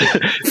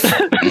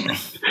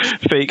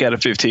 Fake got a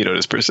 15 on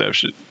his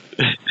perception.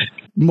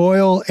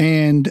 Moyle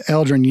and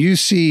Eldrin, you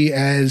see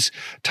as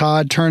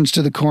Todd turns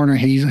to the corner,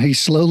 he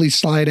slowly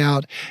slide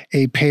out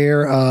a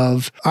pair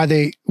of,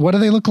 what do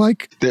they look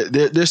like?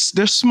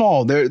 They're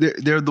small. They're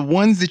the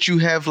ones that you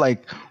have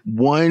like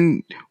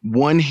one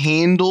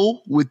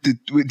handle with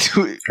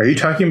the. Are you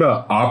talking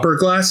about opera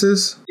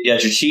glasses? You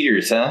got your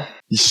cheaters, huh?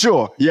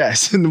 Sure,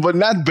 yes, but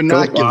not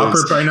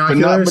binoculars. Opera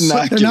binoculars?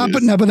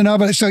 They're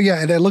not. So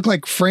yeah, they look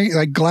like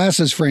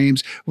glasses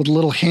frames with a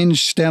little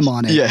hinged stem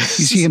on it. Yes.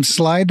 You see him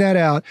slide that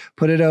out,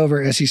 put it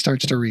over as he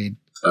starts to read.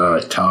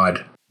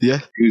 Todd.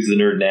 Yeah. Who's the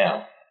nerd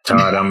now?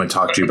 Todd, I'm going to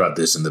talk to you about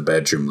this in the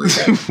bedroom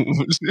later.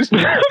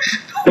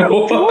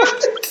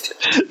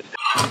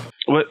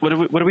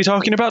 What are we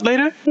talking about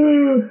later?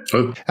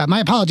 My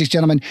apologies,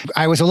 gentlemen.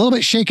 I was a little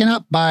bit shaken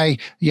up by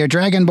your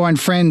Dragonborn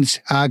friends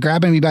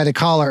grabbing me by the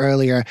collar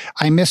earlier.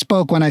 I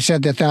misspoke when I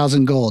said the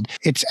 1,000 gold.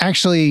 It's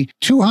actually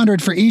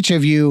 200 for each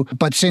of you,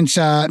 but since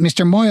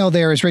Mr. Moyle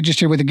there is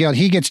registered with the guild,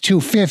 he gets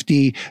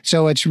 250,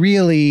 so it's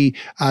really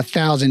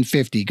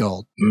 1,050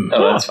 gold.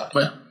 Oh, that's fine.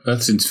 Well,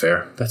 that seems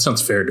fair. That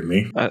sounds fair to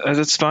me.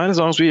 That's fine as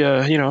long as we,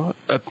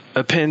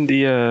 append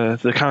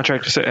the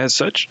contract as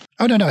such.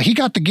 Oh, no. He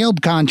got the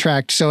guild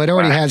contract, so it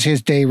already has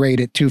his day rate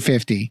at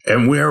 250.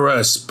 And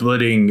we're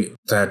splitting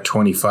that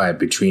 25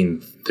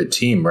 between the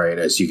team, right?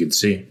 As you can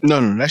see.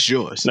 No, that's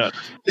yours. No.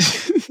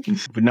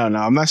 But no,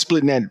 I'm not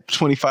splitting that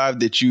 25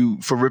 that you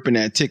for ripping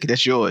that ticket.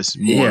 That's yours.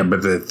 Yeah,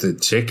 but the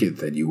ticket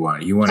that you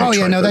want. Oh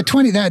yeah, no, that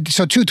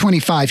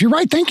 225. You're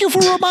right. Thank you for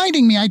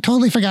reminding me. I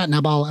totally forgot.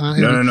 Now,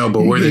 no,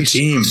 but we're the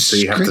team, so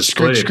you have to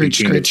split it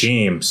between the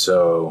team.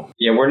 So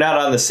yeah, we're not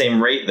on the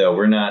same rate though.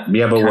 We're not.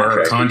 Yeah, but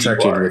we're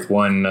contracted with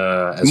one.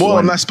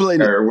 I'm not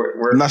splitting it.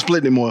 I'm not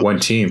splitting it more. One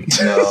team.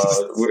 No,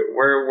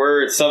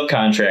 we're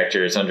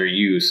subcontractors under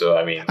you. So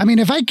I mean,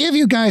 if I give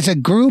you guys a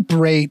group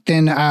rate,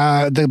 then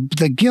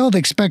the guild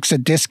expects a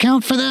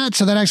discount for that.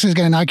 So that actually is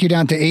going to knock you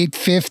down to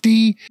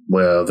 850.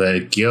 Well,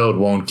 the guild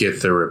won't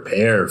get the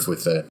repair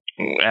with it.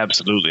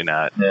 Absolutely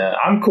not. Yeah,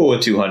 I'm cool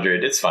with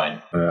 200. It's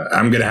fine.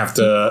 I'm going to have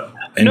to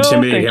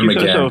intimidate him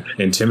again. So.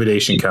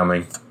 Intimidation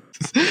coming.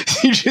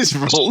 You just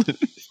rolling.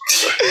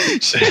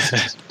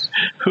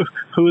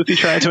 Who is he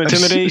trying to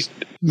intimidate?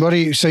 What are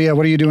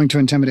you doing to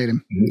intimidate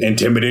him?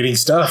 Intimidating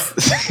stuff.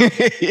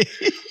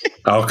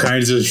 All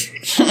kinds of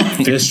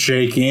fist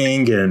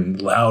shaking and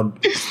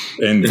loud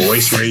and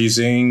voice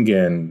raising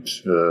and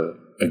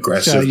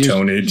aggressive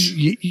tonnage.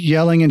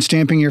 Yelling and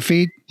stamping your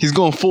feet? He's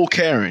going full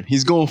Karen.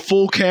 He's going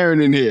full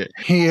Karen in here.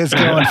 He is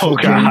going full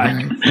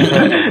Karen.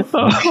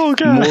 Oh,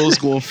 God. Mole's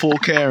going full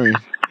Karen.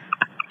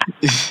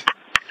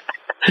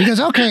 He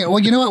goes, okay, well,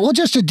 you know what? We'll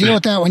just deal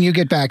with that when you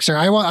get back, sir.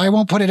 I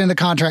won't put it in the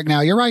contract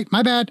now. You're right.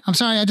 My bad. I'm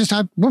sorry. You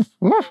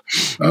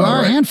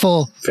are a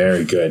handful.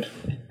 Very good.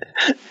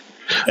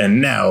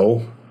 And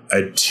now,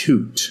 a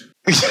toot.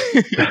 Well,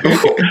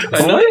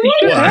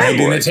 I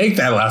didn't take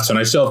that last one.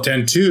 I still have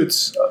 10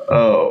 toots.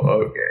 Oh,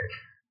 okay.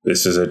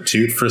 This is a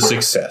toot for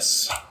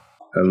success.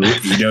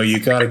 You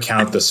got to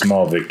count the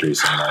small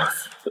victories in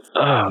life.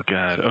 Oh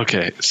God.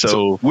 Okay.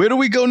 So where do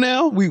we go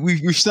now?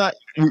 We've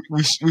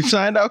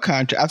signed our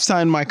contract. I've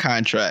signed my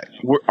contract.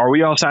 Are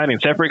we all signing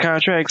separate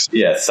contracts?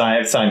 Yes,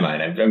 I've signed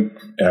mine.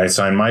 I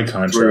signed my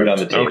contract. Threw it on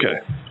the table. Okay.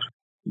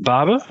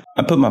 Baba?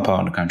 I put my paw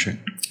on the contract.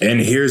 And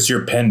here's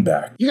your pen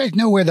back. You guys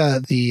know where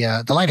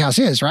the lighthouse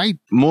is, right?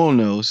 Mole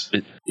knows.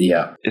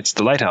 Yeah. It's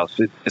the lighthouse.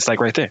 It's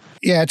like right there.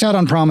 Yeah, it's out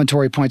on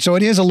Promontory Point. So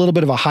it is a little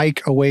bit of a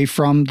hike away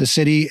from the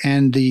city,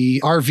 and the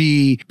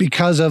RV,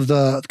 because of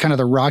the kind of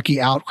the rocky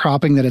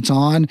outcropping that it's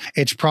on,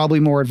 it's probably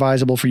more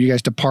advisable for you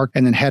guys to park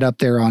and then head up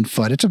there on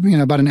foot. It's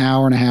about an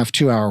hour and a half,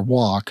 2 hour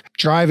walk.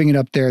 Driving it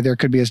up there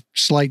could be a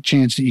slight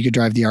chance that you could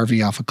drive the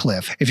RV off a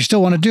cliff. If you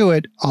still want to do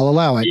it, I'll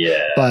allow it.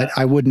 Yeah. But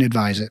I wouldn't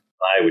advise it.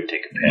 I would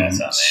take a pass on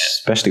that.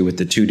 Especially with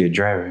the tooted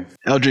driver.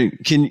 Eldrin,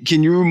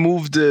 can you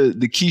remove the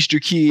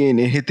keystroke key and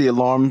hit the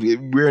alarm?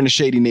 We're in a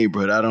shady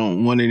neighborhood. I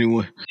don't want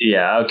anyone.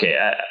 Yeah, okay.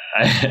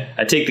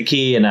 I take the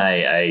key and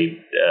I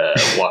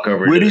walk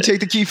over. Where do you take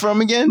the key from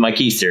again? My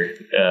keister.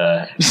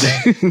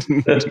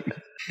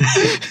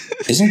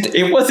 Isn't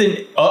it wasn't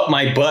up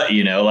my butt,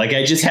 like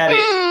I just had it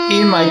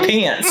in my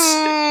pants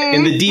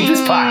in the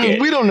deepest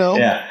pocket. We don't know.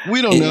 Yeah.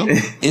 We don't know.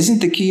 Isn't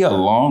the key a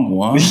long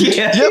one?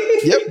 Yeah.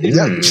 Yep.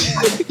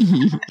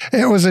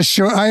 It was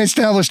I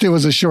established it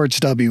was a short,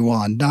 stubby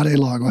wand, not a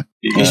long one.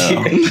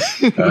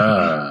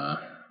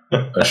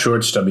 A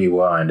short, stubby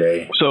wand,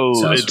 eh? So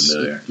Sounds it's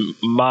familiar.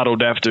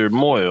 modeled after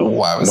Moyle.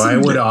 Why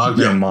would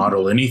Ogden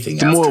model anything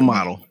The after Moyle me?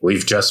 model.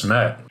 We've just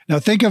met. Now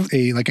think of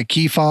a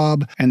key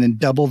fob and then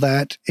double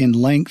that in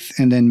length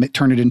and then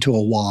turn it into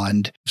a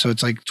wand. So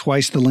it's like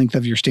twice the length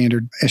of your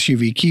standard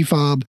SUV key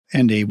fob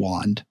and a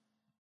wand.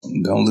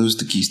 Don't lose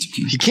the keys to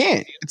keys. He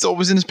can't. It's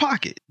always in his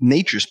pocket.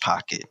 Nature's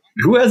pocket.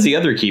 Who has the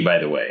other key, by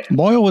the way?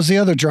 Moyle was the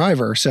other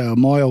driver, so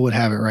Moyle would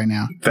have it right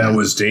now. That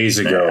was days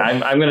ago.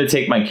 I'm going to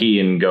take my key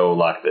and go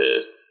lock the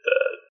RV.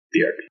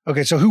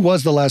 Okay, so who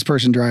was the last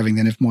person driving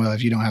then, if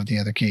you don't have the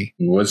other key?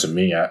 It wasn't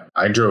me.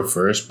 I drove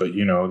first, but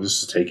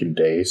this is taking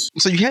days.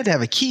 So you had to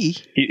have a key.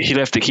 He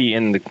left the key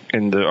in the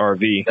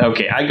RV.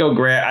 Okay,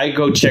 I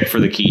go check for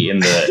the key in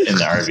the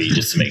RV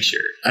just to make sure.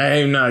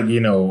 I'm not,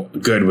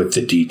 good with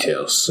the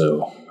details,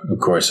 so of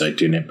course I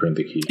didn't bring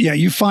the key. Yeah,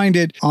 you find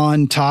it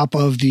on top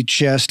of the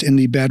chest in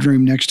the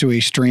bedroom next to a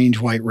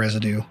strange white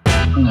residue.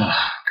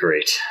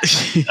 Great.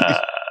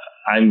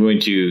 I'm going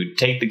to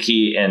take the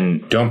key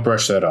and don't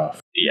brush that off.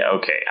 Yeah,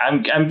 okay.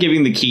 I'm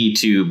giving the key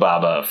to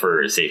Baba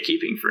for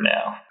safekeeping for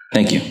now.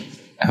 Thank you.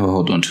 I will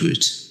hold on to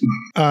it.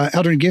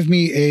 Eldrin, give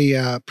me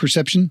a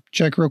perception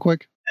check real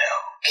quick.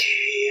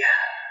 Okay.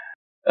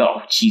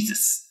 Oh,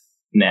 Jesus.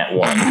 Nat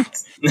 1.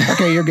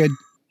 Okay, you're good.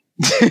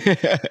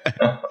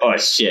 Oh,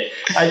 shit.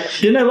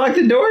 Didn't I lock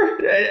the door?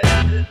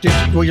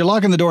 Well, you're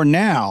locking the door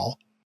now.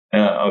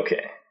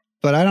 Okay.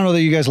 But I don't know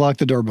that you guys locked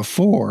the door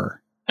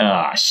before.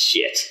 Ah,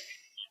 shit.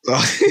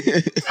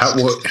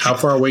 How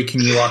far away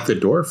can you lock the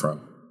door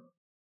from?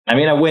 I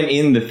mean, I went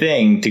in the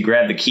thing to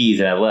grab the keys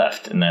and I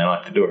left and then I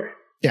locked the door.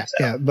 Yeah,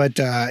 yeah. But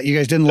you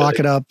guys didn't lock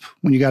it up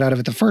when you got out of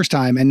it the first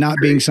time, and not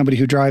being somebody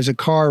who drives a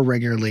car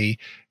regularly,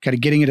 kind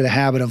of getting into the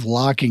habit of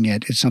locking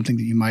it is something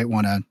that you might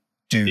want to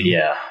do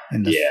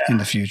in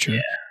the future.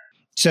 Yeah.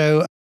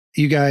 So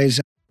you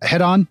guys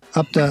head on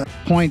up the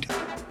point.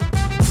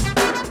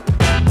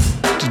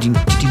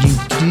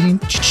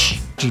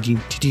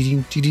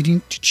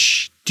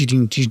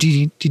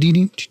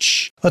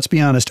 Let's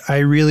be honest, I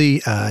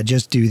really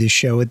just do this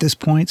show at this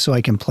point so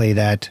I can play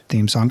that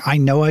theme song. I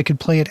know I could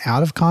play it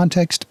out of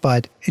context,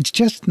 but it's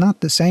just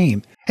not the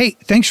same. Hey,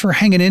 thanks for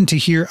hanging in to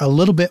hear a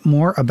little bit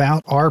more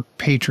about our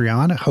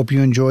Patreon. I hope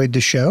you enjoyed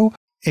the show.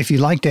 If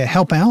you'd like to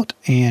help out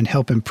and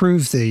help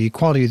improve the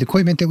quality of the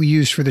equipment that we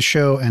use for the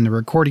show and the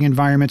recording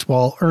environments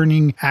while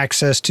earning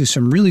access to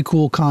some really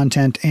cool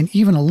content and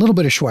even a little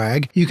bit of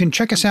swag, you can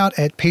check us out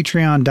at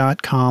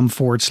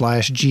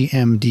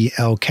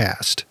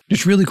patreon.com/GMDLcast.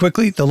 Just really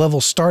quickly, the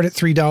levels start at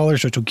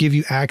 $3, which will give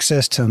you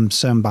access to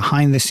some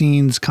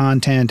behind-the-scenes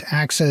content,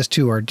 access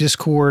to our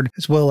Discord,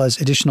 as well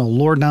as additional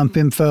lore dump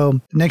info.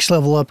 The next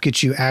level up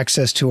gets you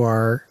access to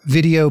our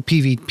video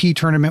PvP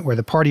tournament where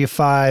the party of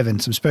 5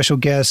 and some special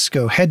guests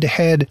go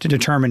head-to-head to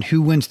determine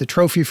who wins the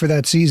trophy for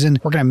that season.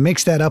 We're going to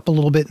mix that up a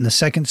little bit in the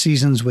second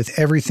seasons with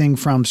everything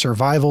from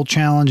survival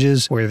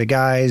challenges, where the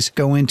guys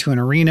go into an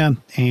arena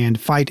and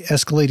fight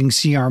escalating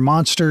CR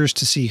monsters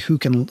to see who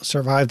can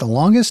survive the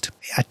longest,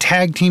 a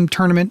tag team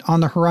tournament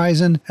on the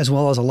horizon, as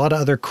well as a lot of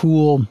other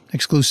cool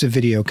exclusive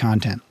video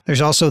content.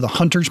 There's also the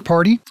Hunters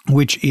Party,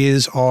 which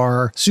is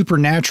our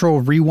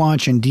supernatural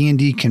rewatch and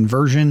D&D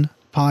conversion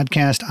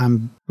podcast.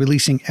 I'm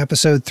releasing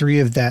episode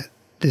 3 of that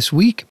this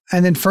week.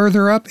 And then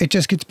further up, it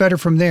just gets better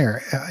from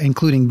there,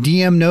 including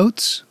DM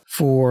notes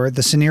for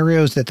the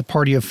scenarios that the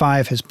Party of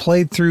 5 has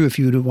played through. If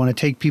you would want to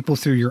take people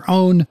through your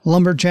own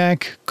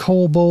Lumberjack,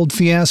 Kobold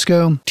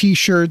fiasco,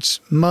 t-shirts,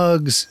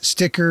 mugs,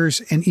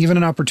 stickers, and even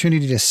an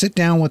opportunity to sit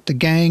down with the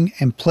gang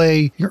and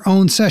play your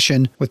own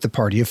session with the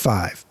Party of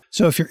 5.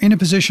 So if you're in a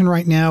position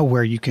right now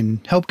where you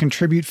can help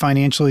contribute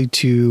financially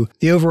to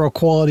the overall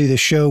quality of the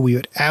show, we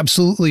would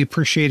absolutely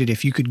appreciate it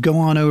if you could go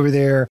on over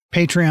there,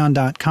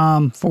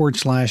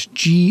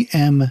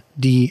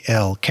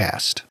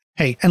 patreon.com/GMDLcast.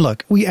 Hey, and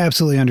look, we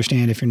absolutely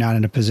understand if you're not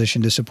in a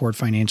position to support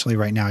financially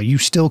right now. You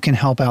still can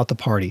help out the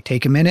party.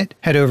 Take a minute,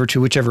 head over to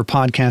whichever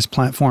podcast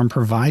platform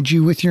provides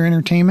you with your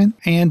entertainment,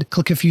 and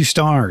click a few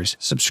stars,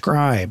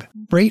 subscribe,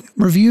 rate,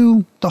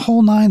 review, the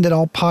whole 9 that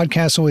all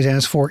podcasts always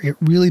ask for. It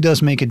really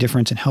does make a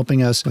difference in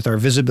helping us with our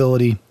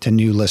visibility to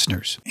new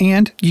listeners.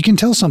 And you can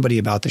tell somebody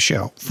about the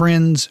show.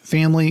 Friends,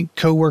 family,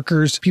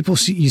 coworkers, people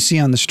you see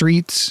on the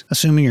streets,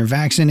 assuming you're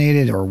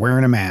vaccinated or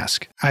wearing a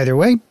mask. Either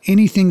way,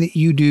 anything that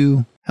you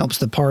do helps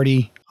the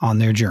party on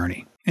their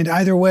journey. And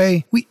either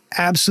way, we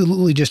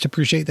absolutely just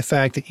appreciate the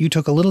fact that you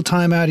took a little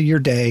time out of your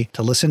day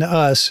to listen to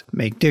us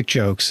make dick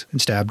jokes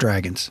and stab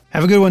dragons.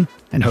 Have a good one,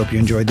 and hope you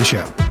enjoyed the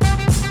show.